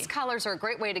 Absolutely. These colors are a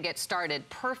great way to get started.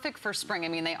 Perfect for spring. I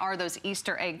mean, they are those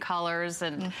Easter egg colors,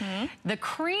 and the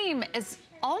cream is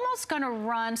almost going to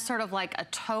run sort of like a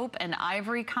taupe and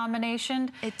ivory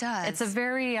combination. It does. It's a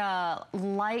very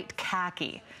light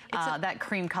khaki. That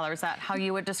cream color, is that how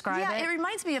you would describe it? Yeah, it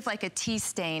reminds me of like a tea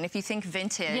stain if you think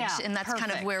vintage, and that's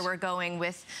kind of where we're going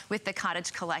with the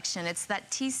Cottage collection. It's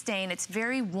that tea stain. It's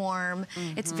very warm.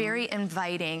 It's very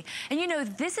inviting. And you know,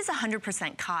 this is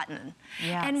 100% cotton.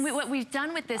 And what we've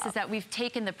done with this is that we've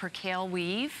taken the percale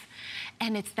weave,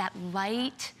 and it's that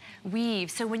light weave.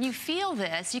 So when you feel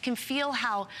this, you can feel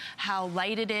how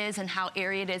light it is and how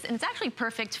airy it is. And it's actually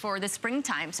perfect for the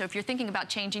springtime. So if you're thinking about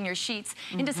changing your sheets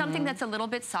into something that's a little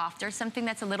bit softer, something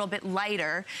that's a little bit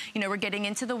lighter, you know, we're getting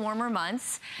into the warmer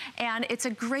months. And it's a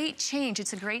great change.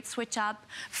 It's a great switch up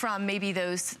from maybe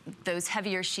those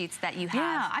heavier sheets that you have.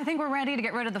 Yeah, I think we're ready to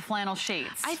get rid of the flannel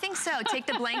sheets. I think so. Take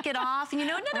the blanket off. You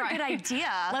know, another good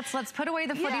idea. Let's put away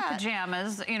the footy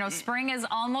pajamas. You know, spring is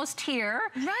almost here.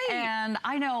 And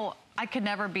I know I could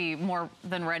never be more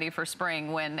than ready for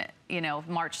spring when, you know,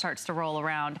 March starts to roll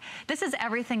around. This is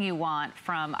everything you want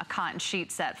from a cotton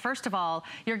sheet set. First of all,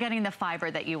 you're getting the fiber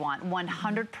that you want,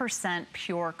 100%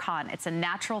 pure cotton. It's a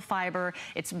natural fiber,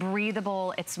 it's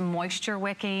breathable, it's moisture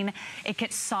wicking. It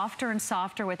gets softer and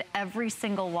softer with every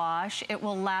single wash. It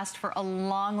will last for a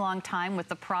long, long time with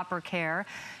the proper care.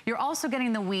 You're also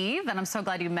getting the weave, and I'm so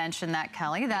glad you mentioned that,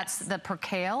 Kelly. That's the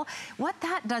percale. What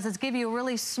that does is give you a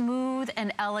really smooth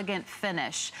and elegant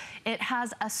finish. It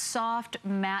has a soft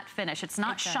matte finish. It's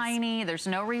not shiny, there's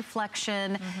no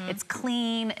reflection, it's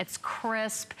clean, it's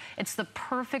crisp. It's the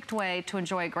perfect way to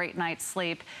enjoy a great night's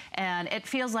sleep, and it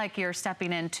feels like you're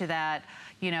stepping into that,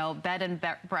 you know, bed and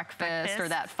breakfast or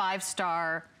that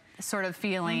 5-star sort of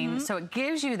feeling. So it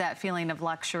gives you that feeling of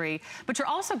luxury, but you're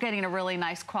also getting a really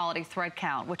nice quality thread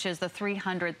count, which is the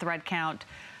 300 thread count.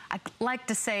 I like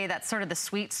to say that's sort of the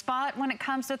sweet spot when it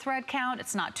comes to thread count.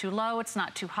 It's not too low, it's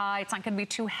not too high, it's not gonna be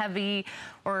too heavy,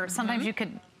 or sometimes you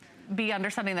could be under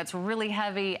something that's really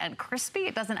heavy and crispy.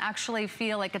 It doesn't actually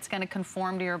feel like it's gonna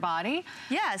conform to your body.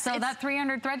 Yes. So that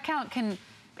 300 thread count can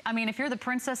I mean, if you're the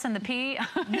princess and the pea,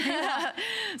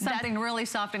 something really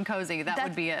soft and cozy, that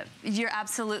would be it. You're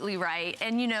absolutely right.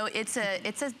 And you know, it's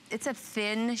a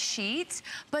thin sheet,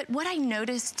 but what I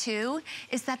noticed too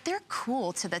is that they're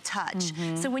cool to the touch.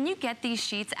 So when you get these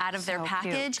sheets out of their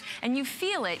package and you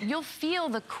feel it, you'll feel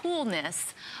the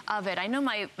coolness of it. I know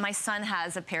my son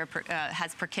has a pair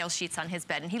has percale sheets on his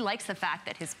bed, and he likes the fact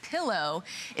that his pillow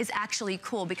is actually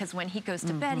cool, because when he goes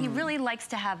to bed, he really likes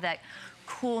to have that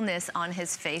coolness on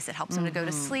his face. It helps him to go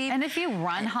to sleep. And if you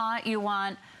run hot, you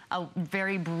want a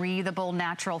very breathable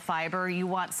natural fiber. You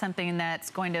want something that's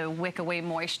going to wick away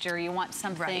moisture. You want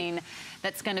something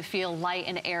that's going to feel light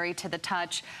and airy to the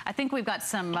touch. I think we've got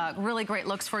some really great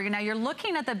looks for you. Now, you're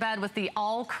looking at the bed with the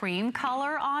all cream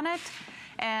color on it.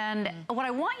 And what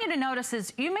I want you to notice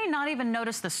is you may not even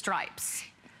notice the stripes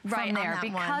from there,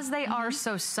 because they are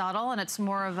so subtle, and it's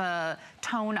more of a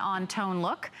tone on tone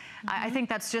look. I think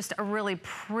that's just a really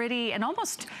pretty, and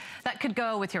almost that could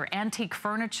go with your antique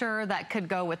furniture, that could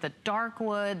go with a dark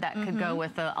wood, that could go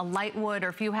with a light wood, or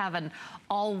if you have an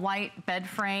all white bed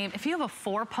frame. If you have a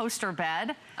 4-poster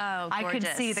bed, I could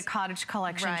see the Cottage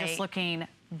collection just looking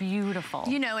beautiful.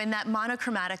 You know, and that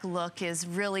monochromatic look is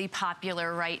really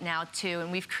popular right now too,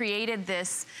 and we've created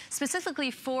this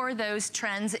specifically for those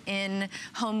trends in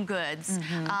home goods.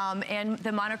 And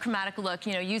the monochromatic look,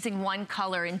 you know, using one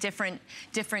color in different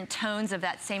tones of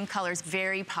that same color is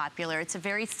very popular. It's a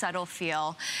very subtle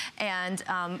feel, and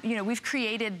you know, we've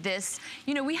created this.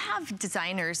 You know, we have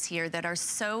designers here that are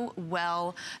so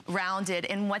well rounded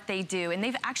in what they do, and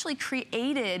they've actually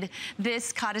created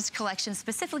this Cottage collection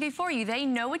specifically for you. They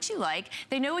know what you like.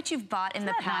 They know what you've bought in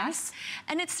the past.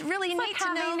 And it's really neat to know. It's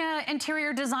like having an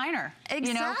interior designer.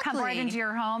 You know, come right into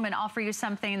your home and offer you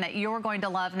something that you're going to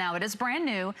love. Now, it is brand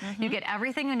new. You get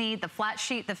everything you need, the flat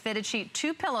sheet, the fitted sheet,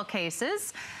 2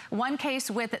 pillowcases, 1 case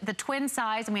with the twin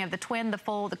size, and we have the twin, the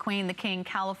full, the queen, the king,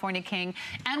 California king,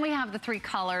 and we have the 3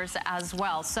 colors as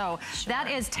well. So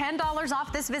that is $10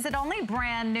 off this visit only,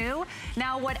 brand new.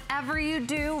 Now, whatever you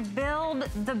do, build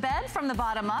the bed from the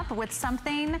bottom up with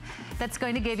something that's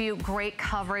going to give you great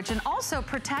coverage and also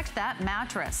protect that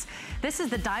mattress. This is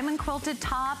the diamond quilted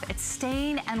top. It's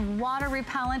stain and water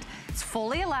repellent. It's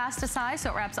fully elasticized,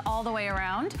 so it wraps all the way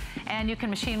around, and you can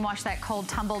machine wash that cold,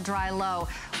 tumble dry low.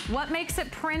 What makes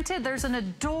it printed? There's an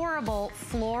adorable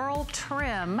floral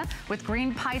trim with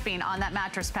green piping on that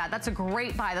mattress pad. That's a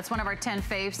great buy. That's one of our 10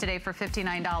 faves today for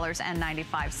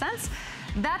 $59.95.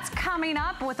 That's coming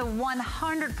up with a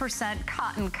 100%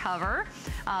 cotton cover.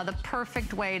 The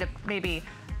perfect way to maybe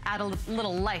add a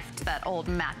little life to that old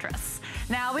mattress.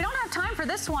 Now, we don't have time for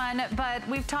this one, but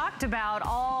we've talked about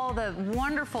all the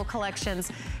wonderful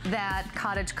collections that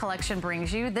Cottage Collection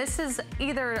brings you. This is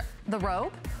either the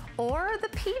robe or the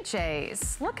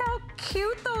PJs. Look how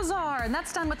cute those are. And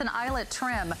that's done with an eyelet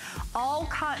trim. All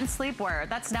cotton sleepwear.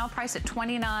 That's now priced at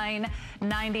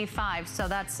 $29.95. So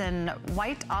that's in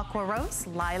white, aqua rose,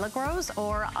 lilac rose,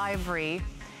 or ivory.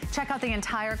 Check out the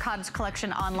entire Cottage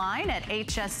collection online at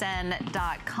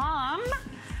hsn.com.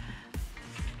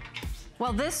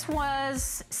 Well, this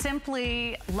was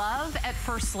simply love at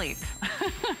first sleep.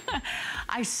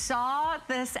 I saw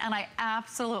this and I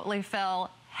absolutely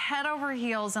fell head over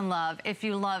heels in love. If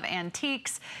you love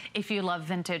antiques, if you love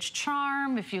vintage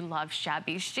charm, if you love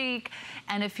shabby chic,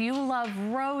 and if you love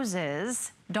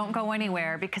roses, don't go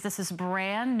anywhere, because this is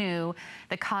brand new.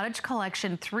 The Cottage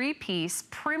Collection 3-piece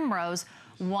Primrose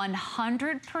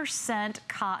 100%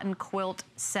 cotton quilt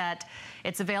set.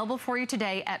 It's available for you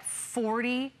today at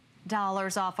 $40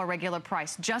 off a regular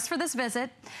price. Just for this visit,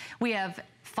 we have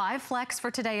 5 flex for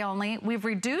today only. We've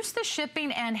reduced the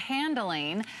shipping and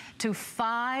handling to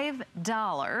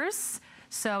 $5.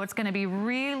 So it's gonna be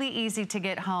really easy to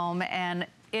get home, and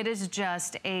it is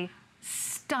just a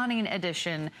stunning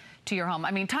addition to your home.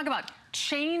 I mean, talk about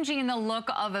changing the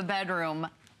look of a bedroom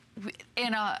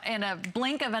in a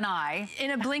blink of an eye.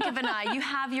 In a blink of an eye, you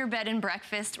have your bed and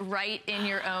breakfast right in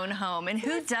your own home. And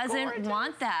who doesn't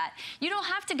want that? You don't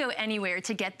have to go anywhere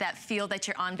to get that feel that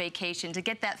you're on vacation, to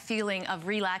get that feeling of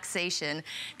relaxation,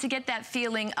 to get that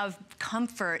feeling of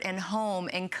comfort and home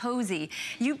and cozy.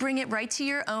 You bring it right to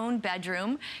your own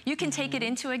bedroom. You can take it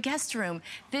into a guest room.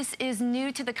 This is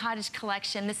new to the Cottage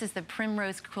Collection. This is the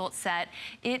Primrose quilt set.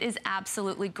 It is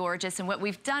absolutely gorgeous. And what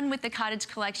we've done with the Cottage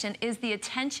Collection is the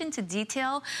attention to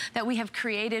detail that we have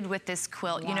created with this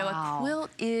quilt. Wow. You know, a quilt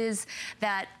is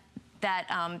that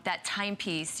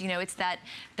timepiece. You know, it's that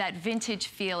vintage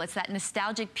feel. It's that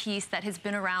nostalgic piece that has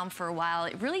been around for a while.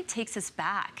 It really takes us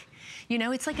back You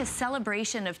know, it's like a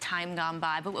celebration of time gone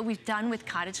by. But what we've done with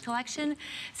Cottage Collection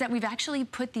is that we've actually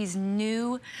put these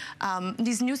new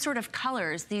sort of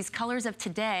colors, these colors of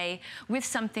today, with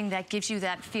something that gives you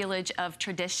that feelage of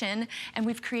tradition. And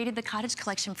we've created the Cottage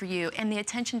Collection for you. And the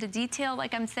attention to detail,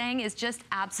 like I'm saying, is just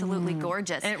absolutely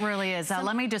gorgeous. It really is.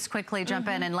 Let me just quickly jump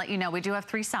in and let you know, we do have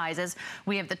 3 sizes.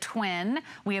 We have the twin,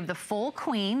 we have the full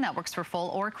queen, that works for full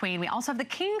or queen. We also have the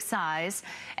king size,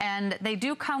 and they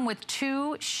do come with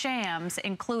 2 shams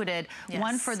included,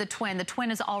 one for the twin. The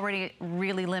twin is already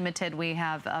really limited. We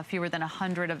have fewer than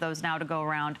 100 of those now to go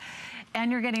around. And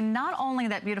you're getting not only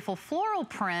that beautiful floral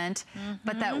print,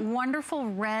 but that wonderful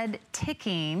red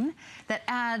ticking that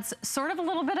adds sort of a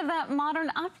little bit of that modern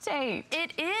update.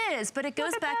 It is, but it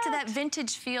goes back to that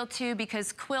vintage feel too,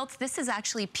 because quilts, this is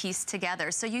actually pieced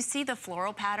together. So you see the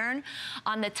floral pattern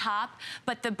on the top,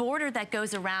 but the border that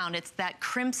goes around, it's that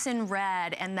crimson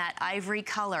red and that ivory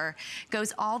color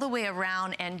goes all the way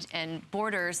around and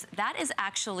borders. That is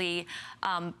actually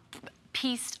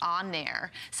pieced on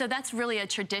there. So that's really a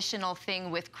traditional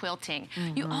thing with quilting.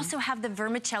 You also have the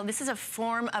vermicelli. This is a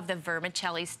form of the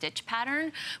vermicelli stitch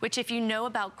pattern, which if you know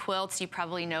about quilts, you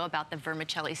probably know about the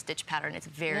vermicelli stitch pattern. It's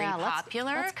very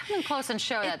popular. Let's come in close and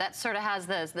show that. That sort of has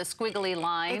the squiggly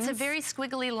lines. It's a very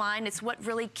squiggly line. It's what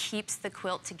really keeps the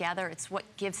quilt together. It's what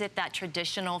gives it that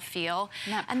traditional feel.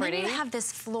 And then you have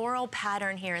this floral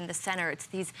pattern here in the center. It's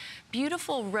these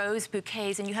beautiful rose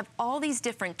bouquets, and you have all these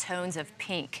different tones of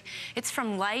pink. It's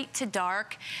from light to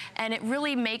dark, and it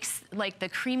really makes, like the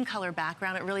cream color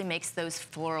background, it really makes those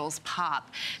florals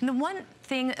pop. And the one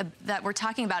thing that we're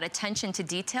talking about, attention to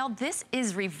detail, this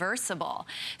is reversible.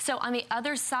 So on the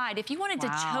other side, if you wanted to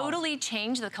totally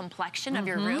change the complexion of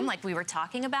your room, like we were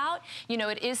talking about, you know,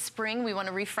 it is spring, we want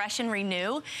to refresh and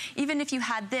renew. Even if you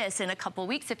had this in a couple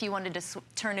weeks, if you wanted to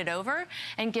turn it over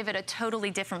and give it a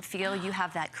totally different feel, you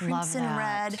have that crimson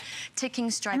red ticking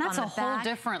stripe on the back. And that's a whole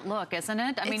different look, isn't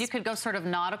it? I mean, you could go sort of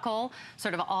nautical,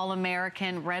 sort of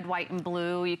all-American, red, white, and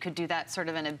blue. You could do that sort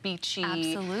of in a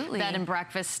beachy bed and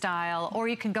breakfast style, or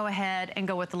you can go ahead and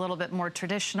go with a little bit more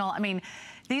traditional. I mean,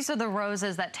 these are the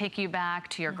roses that take you back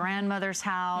to your grandmother's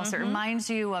house. It reminds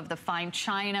you of the fine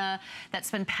china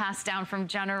that's been passed down from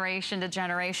generation to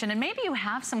generation. And maybe you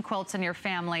have some quilts in your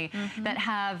family that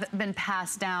have been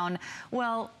passed down.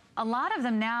 Well, a lot of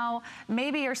them now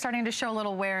maybe are starting to show a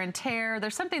little wear and tear.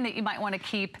 There's something that you might want to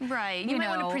keep. Right. You might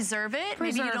want to preserve it.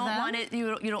 Maybe you don't want it.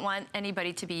 You don't want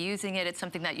anybody to be using it. It's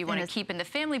something that you want to keep in the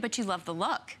family, but you love the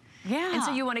look. Yeah. And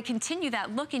so you want to continue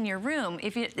that look in your room.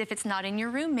 If it's not in your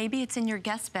room, maybe it's in your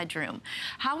guest bedroom.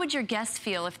 How would your guests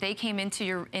feel if they came into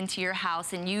your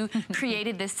house and you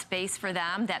created this space for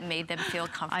them that made them feel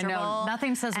comfortable? I know.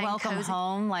 Nothing says welcome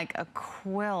home like a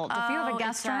quilt. If you have a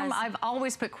guest room, I've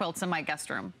always put quilts in my guest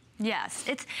room. Yes,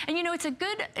 and you know, it's a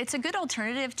good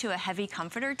alternative to a heavy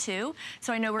comforter too.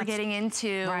 So I know we're getting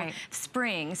into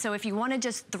spring. So if you want to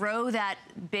just throw that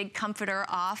big comforter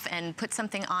off and put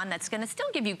something on that's going to still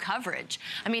give you coverage.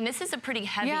 I mean, this is a pretty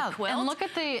heavy quilt. And look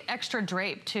at the extra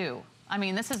drape too. I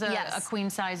mean, this is a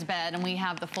queen size bed, and we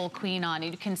have the full queen on.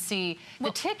 You can see the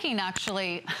ticking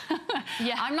actually.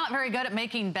 I'm not very good at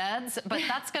making beds, but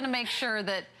that's going to make sure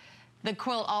that the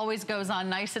quilt always goes on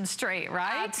nice and straight,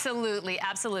 right? Absolutely,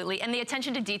 absolutely. And the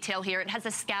attention to detail here, it has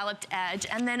a scalloped edge.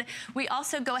 And then we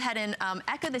also go ahead and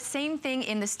echo the same thing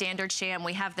in the standard sham.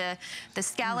 We have the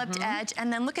scalloped edge,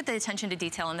 and then look at the attention to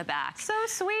detail in the back. So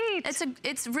sweet.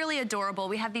 It's really adorable.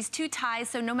 We have these 2 ties,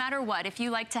 so no matter what, if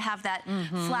you like to have that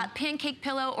flat pancake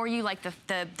pillow or you like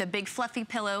the big fluffy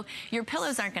pillow, your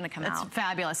pillows aren't gonna come out. It's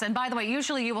fabulous. And by the way,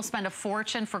 usually you will spend a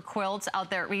fortune for quilts out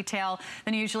there at retail,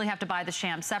 then you usually have to buy the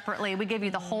sham separately. We give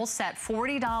you the whole set,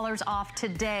 $40 off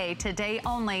today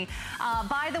only.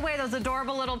 By the way, those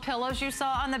adorable little pillows you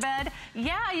saw on the bed,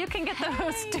 yeah, you can get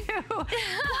those too.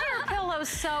 Why are pillows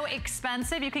so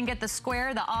expensive? You can get the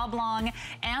square, the oblong,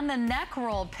 and the neck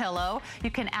roll pillow. You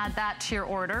can add that to your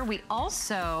order. We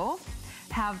also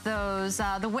have those,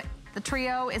 the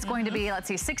trio is going to be, let's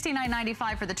see,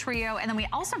 $69.95 for the trio. And then we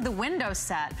also have the window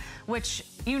set, which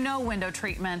you know window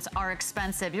treatments are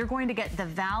expensive. You're going to get the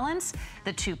valance,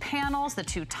 the 2 panels, the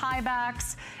 2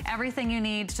 tiebacks, everything you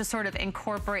need to sort of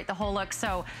incorporate the whole look.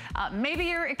 So maybe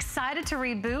you're excited to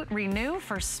renew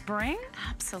for spring.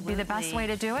 Absolutely. Be the best way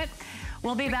to do it.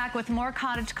 We'll be back with more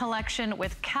Cottage Collection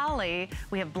with Kelly.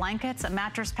 We have blankets, a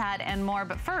mattress pad, and more.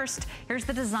 But first, here's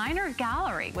the Designer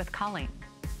Gallery with Colleen.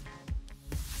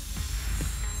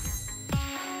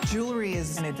 Jewelry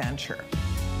is an adventure.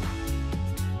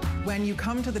 When you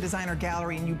come to the designer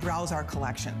gallery and you browse our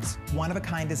collections,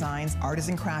 one-of-a-kind designs,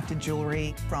 artisan crafted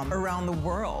jewelry from around the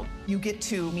world, you get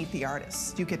to meet the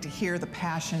artists. You get to hear the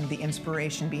passion, the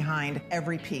inspiration behind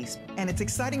every piece. And it's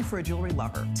exciting for a jewelry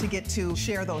lover to get to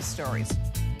share those stories.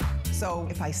 So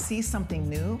if I see something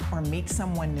new or meet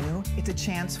someone new, it's a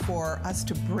chance for us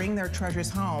to bring their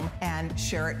treasures home and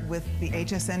share it with the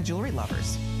HSN jewelry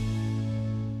lovers.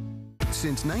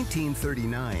 Since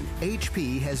 1939,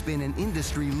 HP has been an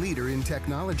industry leader in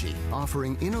technology,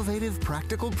 offering innovative,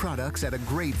 practical products at a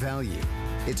great value.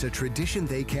 It's a tradition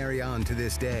they carry on to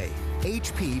this day.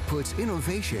 HP puts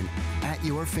innovation at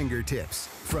your fingertips.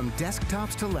 From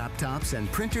desktops to laptops and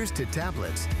printers to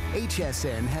tablets,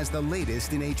 HSN has the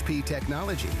latest in HP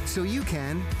technology, so you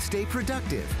can stay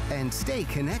productive and stay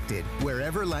connected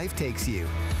wherever life takes you.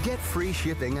 Get free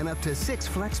shipping and up to 6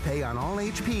 FlexPay on all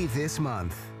HP this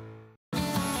month.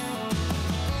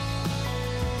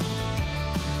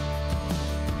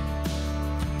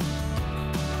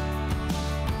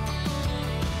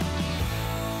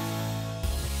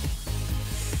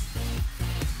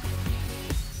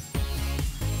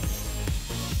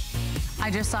 I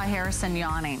just saw Harrison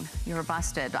yawning. You were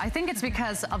busted. I think it's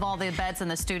because of all the beds in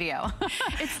the studio.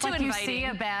 It's too like inviting. You see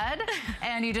a bed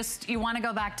and you want to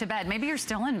go back to bed. Maybe you're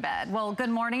still in bed. Well, good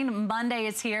morning. Monday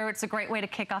is here. It's a great way to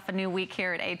kick off a new week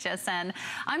here at HSN.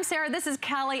 I'm Sarah, this is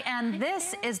Kelly, and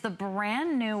this is the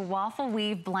brand new waffle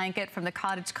weave blanket from the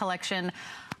Cottage collection.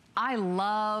 I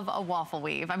love a waffle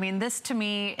weave. I mean, this to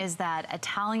me is that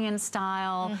Italian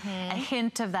style, a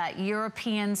hint of that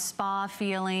European spa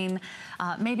feeling,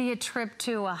 maybe a trip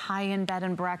to a high-end bed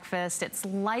and breakfast. It's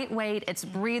lightweight, it's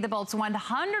breathable, it's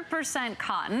 100%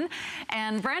 cotton,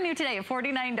 and brand new today at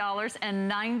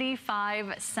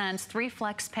 $49.95. 3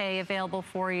 flex pay available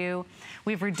for you.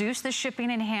 We've reduced the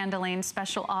shipping and handling,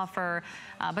 special offer,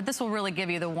 but this will really give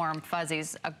you the warm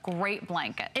fuzzies. A great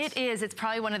blanket. It is. It's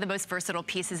probably one of the most versatile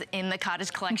pieces in the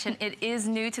Cottage collection. It is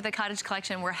new to the Cottage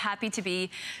collection. We're happy to be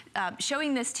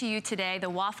showing this to you today. The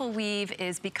waffle weave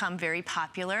is become very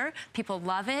popular. People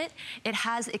love it. It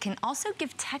can also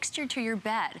give texture to your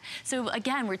bed. So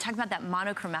again, we're talking about that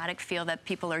monochromatic feel that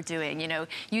people are doing. You know,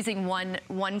 using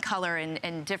one color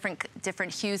and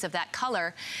different hues of that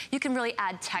color, you can really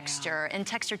add texture, and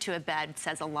texture to a bed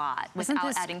says a lot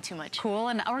without adding too much. Cool.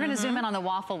 And we're going to zoom in on the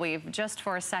waffle weave just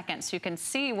for a second so you can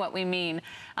see what we mean.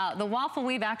 The waffle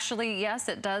weave actually, yes,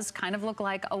 it does kind of look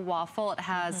like a waffle. It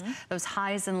has those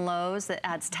highs and lows that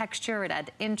adds texture, it adds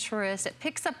interest, it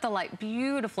picks up the light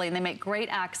beautifully, and they make great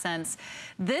accents.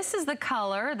 This is the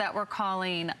color that we're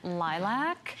calling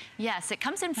lilac. Yes, it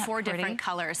comes in 4 different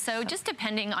colors. So just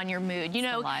depending on your mood, you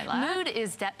know, color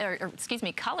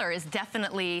is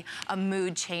definitely a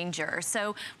mood changer.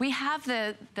 So we have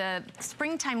the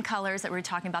springtime colors that we're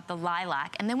talking about, the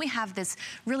lilac, and then we have this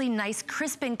really nice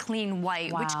crisp and clean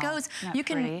white, which goes, you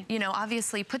can, you know,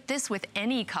 obviously put this with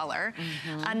any color.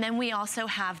 And then we also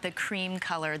have the cream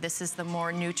color. This is the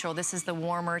more neutral. This is the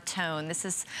warmer tone. This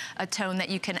is a tone that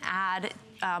you can add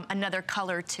another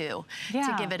color to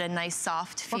give it a nice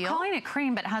soft feel. We're calling it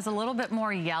cream, but it has a little bit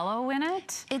more yellow in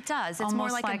it. It does. It's more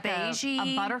like a beigey.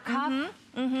 A buttercup.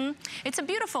 It's a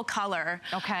beautiful color.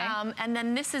 Okay. And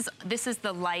then this is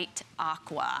the light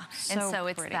aqua. And so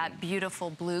it's that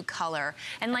beautiful blue color.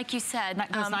 And like you said,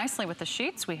 that goes nicely with the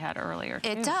sheets we had earlier too.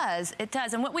 It does. It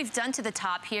does. And what we've done to the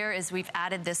top here is we've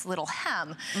added this little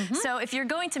hem. So if you're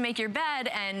going to make your bed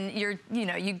and you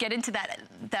get into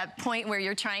that point where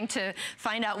you're trying to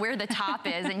find out where the top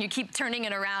is and you keep turning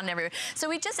it around everywhere. So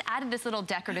we just added this little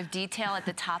decorative detail at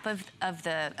the top of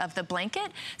the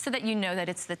blanket so that you know that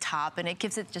it's the top, and it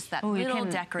gives it just that little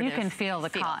decorative You can feel the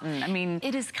cotton. I mean,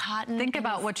 it is cotton. Think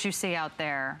about what you see out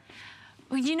there.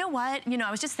 Well, you know what? You know,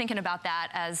 I was just thinking about that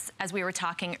as we were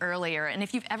talking earlier. And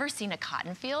if you've ever seen a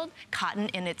cotton field, cotton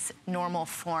in its normal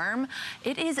form,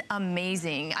 it is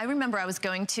amazing. I remember I was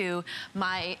going to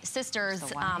my sister's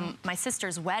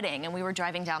wedding, and we were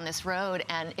driving down this road,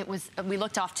 and we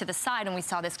looked off to the side and we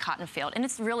saw this cotton field. And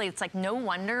it's like no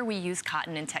wonder we use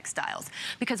cotton in textiles,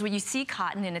 because when you see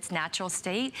cotton in its natural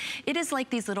state, it is like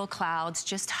these little clouds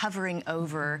just hovering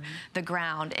over the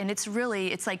ground. And it's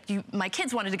like my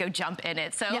kids wanted to go jump in it.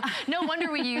 So no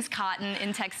wonder we use cotton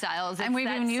in textiles. And we've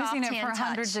been using it for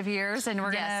hundreds of years, and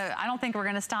I don't think we're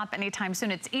gonna stop anytime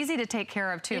soon. It's easy to take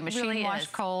care of too. Machine wash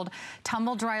cold,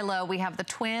 tumble dry low. We have the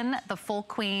twin, the full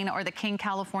queen, or the king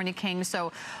California king.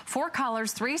 So 4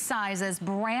 colors, 3 sizes,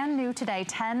 brand new today,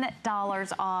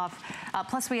 $10 off.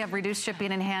 Plus we have reduced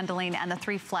shipping and handling and the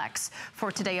 3 flex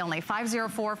for today only.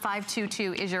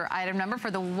 504522 is your item number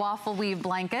for the waffle weave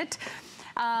blanket.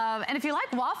 And if you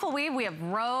like waffle weave, we have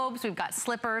robes, we've got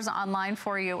slippers online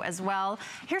for you as well.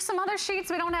 Here's some other sheets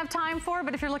we don't have time for,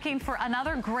 but if you're looking for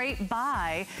another great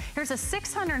buy, here's a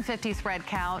 650 thread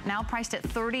count, now priced at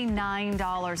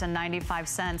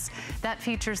 $39.95. That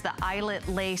features the eyelet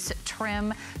lace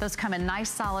trim. Those come in nice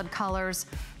solid colors.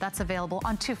 That's available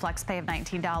on 2 flex pay of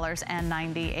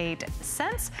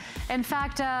 $19.98. In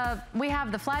fact, we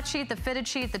have the flat sheet, the fitted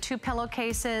sheet, the 2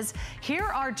 pillowcases. Here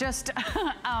are just,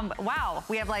 wow,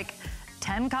 we have like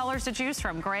 10 colors to choose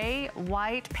from. Gray,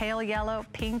 white, pale yellow,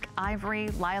 pink, ivory,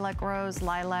 lilac rose,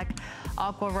 lilac,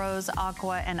 aqua rose,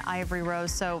 aqua, and ivory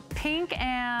rose. So pink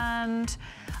and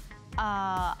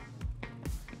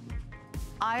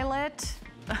eyelet,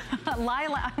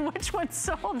 lilac, which one's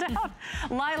sold out?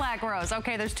 Lilac rose.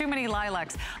 Okay, there's too many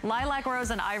lilacs. Lilac rose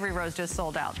and ivory rose just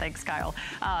sold out. Thanks, Kyle.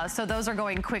 So those are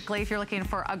going quickly if you're looking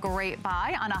for a great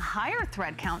buy on a higher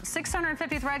thread count.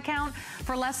 650 thread count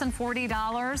for less than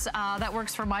 $40. That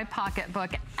works for my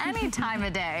pocketbook any time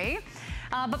of day.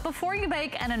 But before you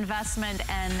make an investment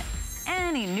in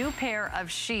any new pair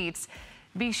of sheets,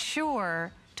 be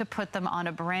sure to put them on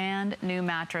a brand new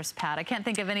mattress pad. I can't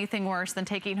think of anything worse than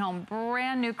taking home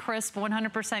brand new crisp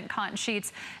 100% cotton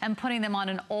sheets and putting them on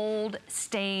an old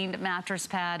stained mattress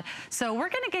pad. So we're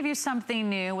gonna give you something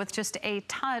new with just a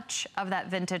touch of that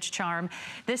vintage charm.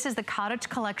 This is the Cottage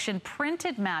Collection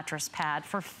printed mattress pad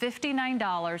for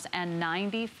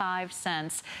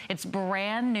 $59.95. It's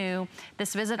brand new.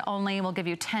 This visit only will give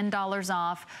you $10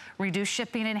 off, reduced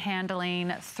shipping and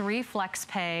handling, 3 flex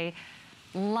pay.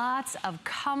 Lots of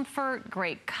comfort,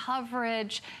 great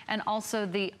coverage, and also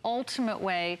the ultimate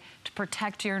way to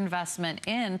protect your investment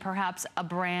in perhaps a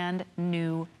brand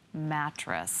new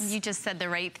mattress. You just said the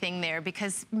right thing there,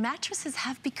 because mattresses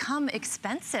have become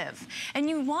expensive, and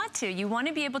you want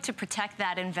to be able to protect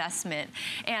that investment,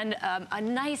 and a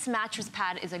nice mattress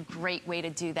pad is a great way to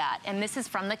do that. And this is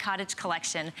from the Cottage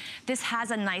Collection. This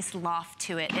has a nice loft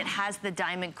to it. It has the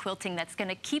diamond quilting that's going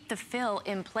to keep the fill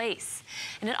in place,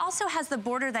 and it also has the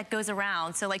border that goes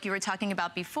around. So like you were talking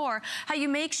about before, how you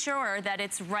make sure that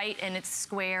it's right and it's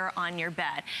square on your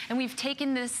bed. And we've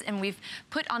taken this and we've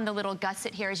put on the little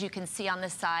gusset here, as you can see on the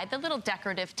side, the little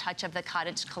decorative touch of the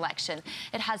Cottage Collection.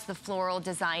 It has the floral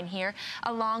design here,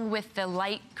 along with the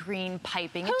light green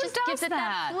piping. Who it just gives it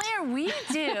that flair. We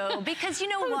do, because you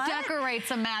know what? Who decorates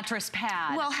a mattress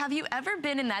pad? Well, have you ever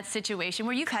been in that situation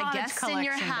where you've had guests in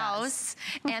your house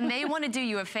and they want to do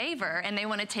you a favor and they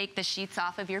want to take the sheets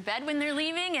off of your bed when they're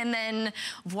leaving, and then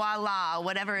voila,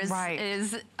 whatever is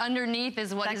underneath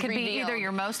is what is revealed. That could be either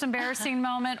your most embarrassing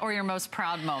moment or your most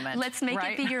proud moment. Let's make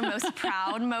it be your most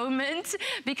proud moment,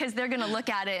 because they're going to look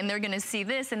at it and they're going to see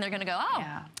this and they're going to go,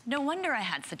 oh, no wonder I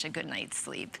had such a good night's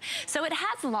sleep. So it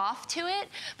has loft to it,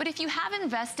 but if you have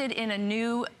invested in a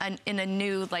new,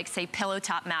 like say pillow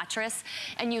top mattress,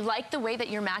 and you like the way that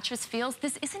your mattress feels,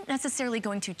 this isn't necessarily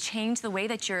going to change the way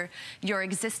that your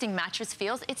existing mattress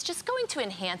feels. It's just going to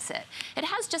enhance it. It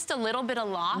has just a little bit of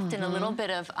loft and a little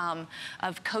bit of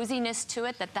coziness to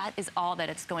it. That is all that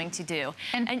it's going to do.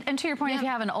 And to your point, if you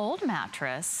have an old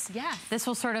mattress, this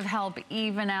will sort of help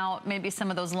even out maybe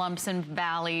some of those lumps and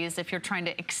valleys if you're trying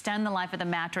to extend the life of the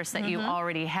mattress that you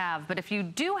already have. But if you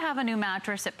do have a new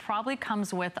mattress, it probably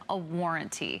comes with a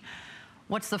warranty.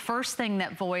 What's the first thing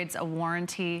that voids a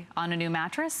warranty on a new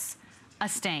mattress? A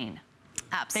stain.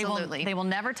 Absolutely. They will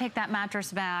never take that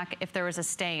mattress back if there is a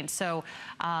stain. So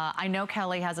I know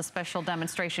Kelly has a special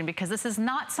demonstration, because this is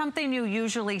not something you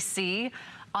usually see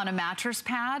on a mattress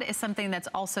pad. It's something that's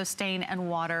also stain and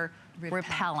water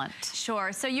repellent.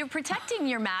 Sure. So you're protecting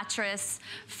your mattress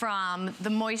from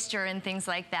the moisture and things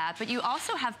like that, but you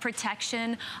also have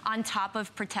protection on top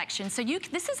of protection. So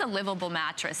this is a livable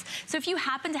mattress. So if you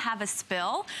happen to have a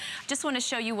spill, just want to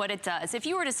show you what it does. If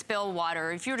you were to spill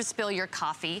water, if you were to spill your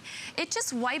coffee, it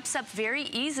just wipes up very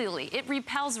easily. It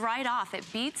repels right off. It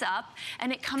beats up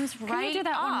and it comes right off. Can you do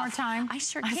that one more time? I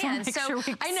sure can.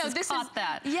 I know this is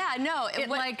that. Yeah, no.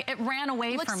 It ran away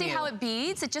from you. Look, see how it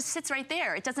beads? It just sits right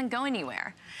there. It doesn't go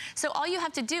anywhere. So all you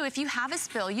have to do, if you have a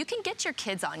spill, you can get your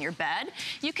kids on your bed.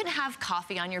 You can have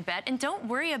coffee on your bed, and don't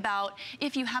worry about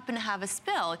if you happen to have a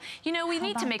spill. You know, we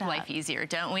need to make life easier,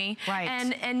 don't we? Right.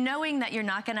 And knowing that you're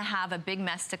not going to have a big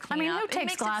mess to clean up. I mean, who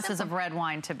takes glasses of red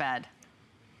wine to bed?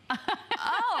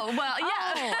 Oh, well,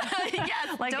 yeah.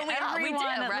 Yes, like don't we all? We do,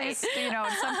 at least, you know,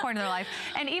 at some point in their life.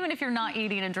 And even if you're not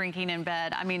eating and drinking in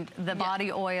bed, I mean, the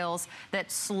body oils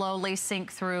that slowly sink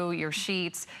through your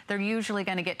sheets, they're usually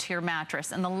going to get to your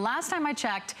mattress. And the last time I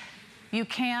checked, you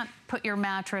can't put your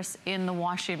mattress in the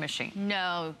washing machine.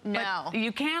 No, no. But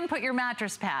you can put your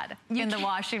mattress pad in the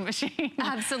washing machine.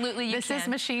 Absolutely, you can. This is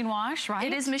machine wash, right?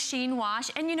 It is machine wash.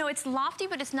 And you know, it's lofty,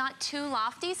 but it's not too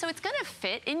lofty, so it's gonna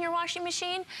fit in your washing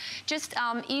machine. Just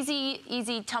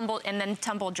easy tumble and then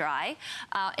tumble dry.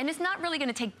 And it's not really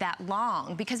gonna take that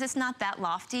long because it's not that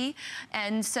lofty.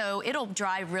 And so it'll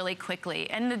dry really quickly.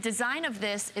 And the design of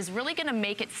this is really gonna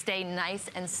make it stay nice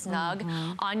and snug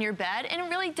on your bed. And it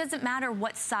really doesn't matter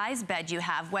what size bed you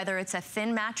have, whether it's a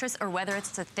thin mattress or whether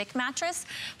it's a thick mattress,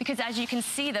 because as you can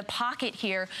see, the pocket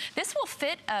here, this will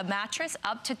fit a mattress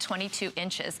up to 22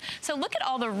 inches. So look at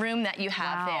all the room that you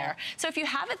have there. So if you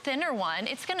have a thinner one,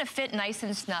 it's gonna fit nice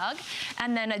and snug.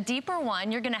 And then a deeper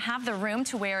one, you're gonna have the room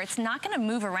to where it's not gonna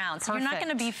move around. So you're not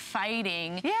gonna be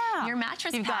fighting your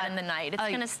mattress pad in the night. It's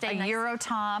gonna stay nice. A Euro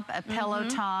top, a pillow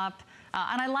top.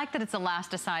 And I like that it's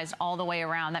elasticized all the way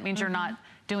around. That means you're not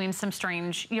doing some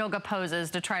strange yoga poses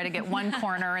to try to get one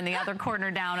corner and the other corner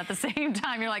down at the same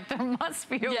time. You're like, there must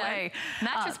be a way.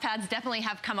 Mattress pads definitely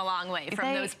have come a long way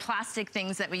from those plastic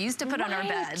things that we used to put on our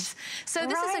beds. So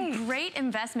this is a great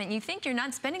investment. You think you're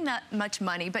not spending that much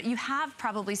money, but you have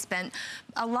probably spent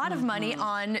a lot of money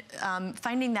on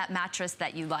finding that mattress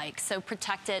that you like. So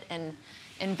protect it and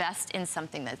invest in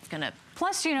something that's gonna...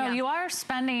 Plus, you know, you are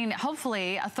spending,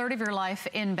 hopefully, a third of your life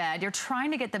in bed. You're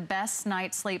trying to get the best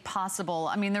night's sleep possible.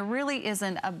 I mean, there really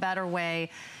isn't a better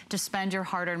way to spend your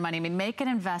hard-earned money. I mean, make an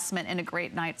investment in a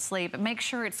great night's sleep. Make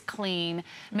sure it's clean.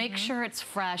 Make sure it's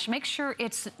fresh. Make sure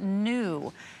it's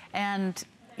new. And,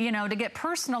 you know, to get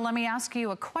personal, let me ask you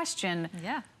a question.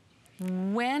 Yeah.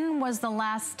 When was the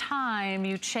last time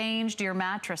you changed your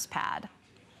mattress pad?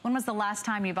 When was the last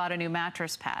time you bought a new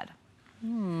mattress pad?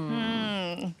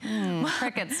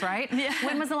 Crickets, right? Yeah.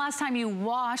 When was the last time you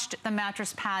washed the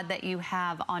mattress pad that you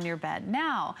have on your bed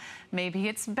now? Maybe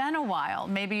it's been a while.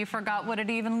 Maybe you forgot what it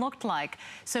even looked like.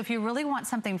 So if you really want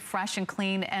something fresh and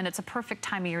clean, and it's a perfect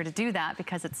time of year to do that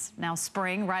because it's now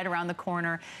spring right around the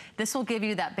corner, this will give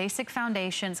you that basic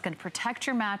foundation. It's going to protect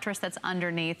your mattress that's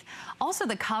underneath. Also,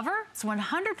 the cover is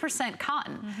 100%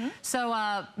 cotton.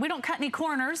 So we don't cut any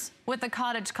corners with the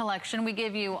Cottage collection. We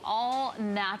give you all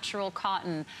natural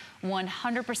cotton,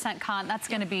 100% cotton. That's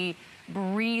going to be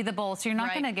breathable, so you're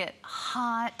not going to get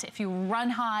hot. If you run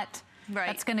hot,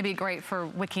 that's going to be great for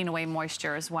wicking away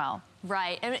moisture as well.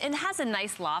 Right, and it has a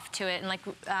nice loft to it, and like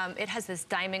it has this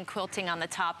diamond quilting on the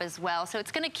top as well. So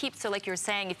it's going to keep, so like you were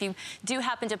saying, if you do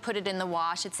happen to put it in the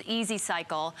wash, it's easy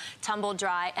cycle, tumble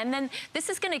dry, and then this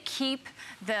is going to keep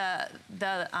the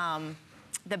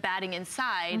batting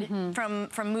inside from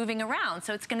moving around,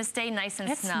 so it's going to stay nice and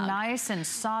snug. It's nice and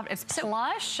soft. It's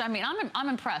plush. I mean, I'm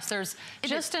impressed. There's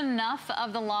just enough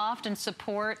of the loft and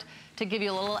support to give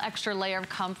you a little extra layer of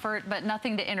comfort, but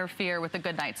nothing to interfere with a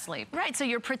good night's sleep. Right, so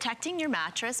you're protecting your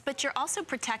mattress, but you're also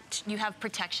you have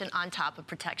protection on top of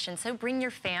protection. So bring your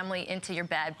family into your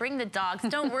bed, bring the dogs.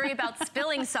 Don't worry about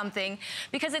spilling something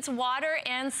because it's water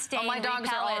and stain my dogs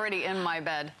are already in my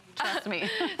bed. Trust me.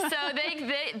 So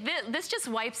this just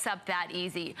wipes up that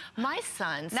easy. My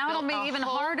son now it'll be even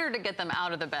harder to get them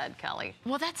out of the bed, Kelly.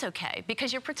 Well, that's okay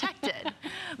because you're protected.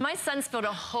 My son spilled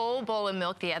a whole bowl of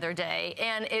milk the other day,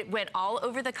 and it went all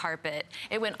over the carpet.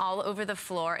 It went all over the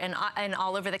floor and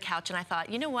all over the couch. And I thought,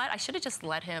 you know what? I should have just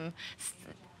let him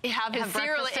have his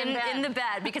cereal in the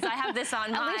bed because I have this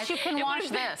on. At least you can wash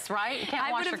this, right? You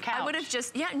can't wash your couch. I would have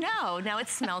just, no, it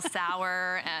smells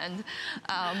sour, and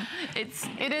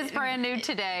it is brand new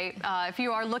today. If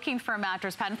you are looking for a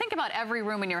mattress pad, and think about every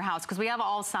room in your house because we have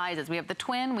all sizes. We have the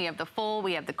twin, we have the full,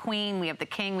 we have the queen, we have the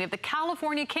king, we have the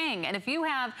California king. And if you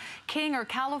have king or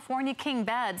California king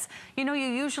beds, you know, you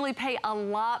usually pay a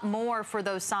lot more for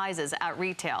those sizes at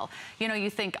retail. You know,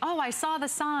 you think, oh, I saw the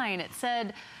sign. It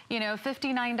said, you know,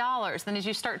 $59. Then as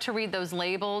you start to read those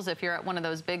labels, if you're at one of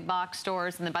those big box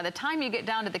stores, and then by the time you get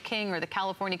down to the king or the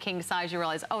California king size, you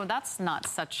realize, oh, that's not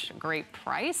such a great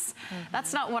price.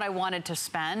 That's not what I wanted to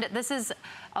spend. This is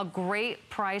a great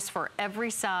price for every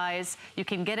size. You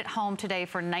can get it home today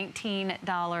for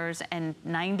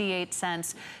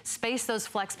 $19.98. Space those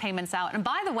flex payments out. And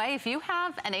by the way, if you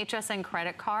have an HSN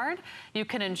credit card, you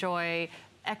can enjoy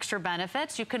extra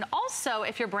benefits. You can also,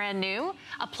 if you're brand new,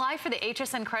 apply for the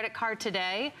HSN credit card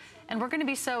today. And we're going to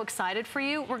be so excited for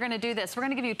you. We're going to do this. We're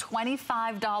going to give you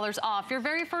 $25 off your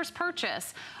very first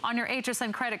purchase on your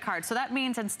HSN credit card. So that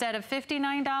means instead of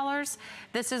 $59,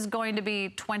 this is going to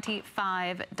be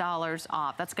 $25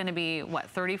 off. That's going to be,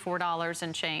 what, $34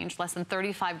 and change, less than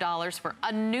 $35 for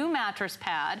a new mattress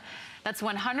pad. That's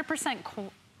 100%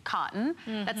 cotton.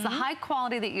 That's the high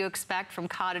quality that you expect from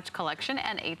Cottage Collection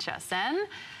and HSN.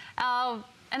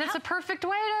 And it's a perfect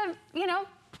way to, you know,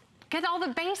 get all the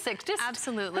basics. Just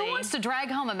absolutely. Who wants to drag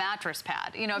home a mattress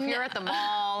pad? You know, if you're at the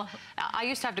mall, I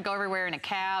used to have to go everywhere in a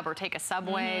cab or take a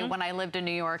subway when I lived in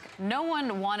New York. No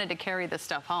one wanted to carry this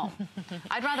stuff home.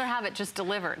 I'd rather have it just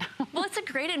delivered. Well, it's a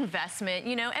great investment.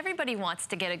 You know, everybody wants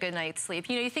to get a good night's sleep.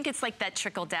 You know, you think it's like that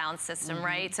trickle-down system,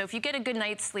 right? So if you get a good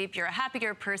night's sleep, you're a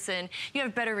happier person, you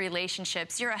have better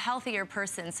relationships, you're a healthier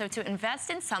person. So to invest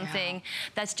in something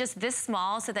that's just this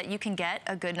small so that you can get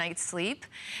a good night's sleep,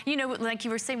 you know, like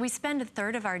you were saying, we spend a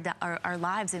third of our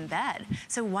lives in bed.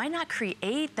 So why not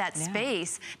create that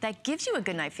space that gives you a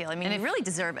good night feel? I mean, you really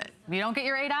deserve it. You don't get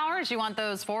your 8 hours, you want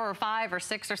those 4 or 5 or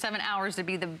 6 or 7 hours to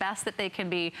be the best that they can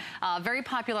be. Very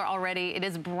popular already. It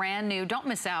is brand new. Don't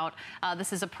miss out.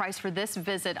 This is a price for this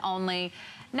visit only.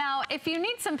 Now, if you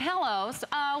need some pillows,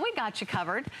 we got you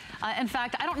covered. In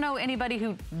fact, I don't know anybody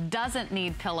who doesn't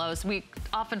need pillows. We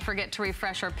often forget to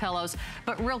refresh our pillows.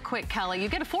 But real quick, Kelly, you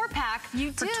get a 4-pack for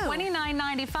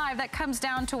 $29.95. That comes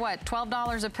down to what,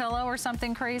 $12 a pillow or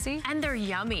something crazy? And they're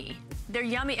yummy. They're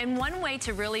yummy. And one way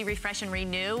to really refresh and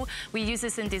renew, we use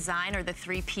this in design, or the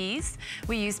 3 Ps.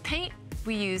 We use paint,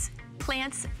 we use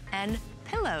plants, and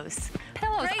pillows.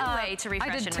 Pillows. Great way to refresh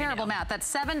and renew. I did terrible math.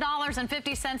 That's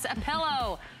 $7.50 a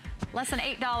pillow. Less than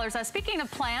 $8. Speaking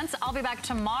of plants, I'll be back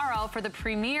tomorrow for the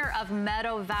premiere of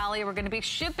Meadow Valley. We're going to be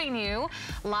shipping you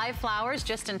live flowers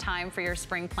just in time for your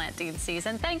spring planting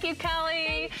season. Thank you,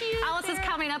 Kelly. Thank you, Alice is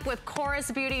coming up with Chorus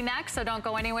Beauty next, so don't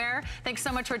go anywhere. Thanks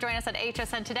so much for joining us at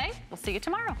HSN today. We'll see you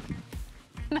tomorrow.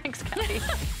 Thanks, Kelly.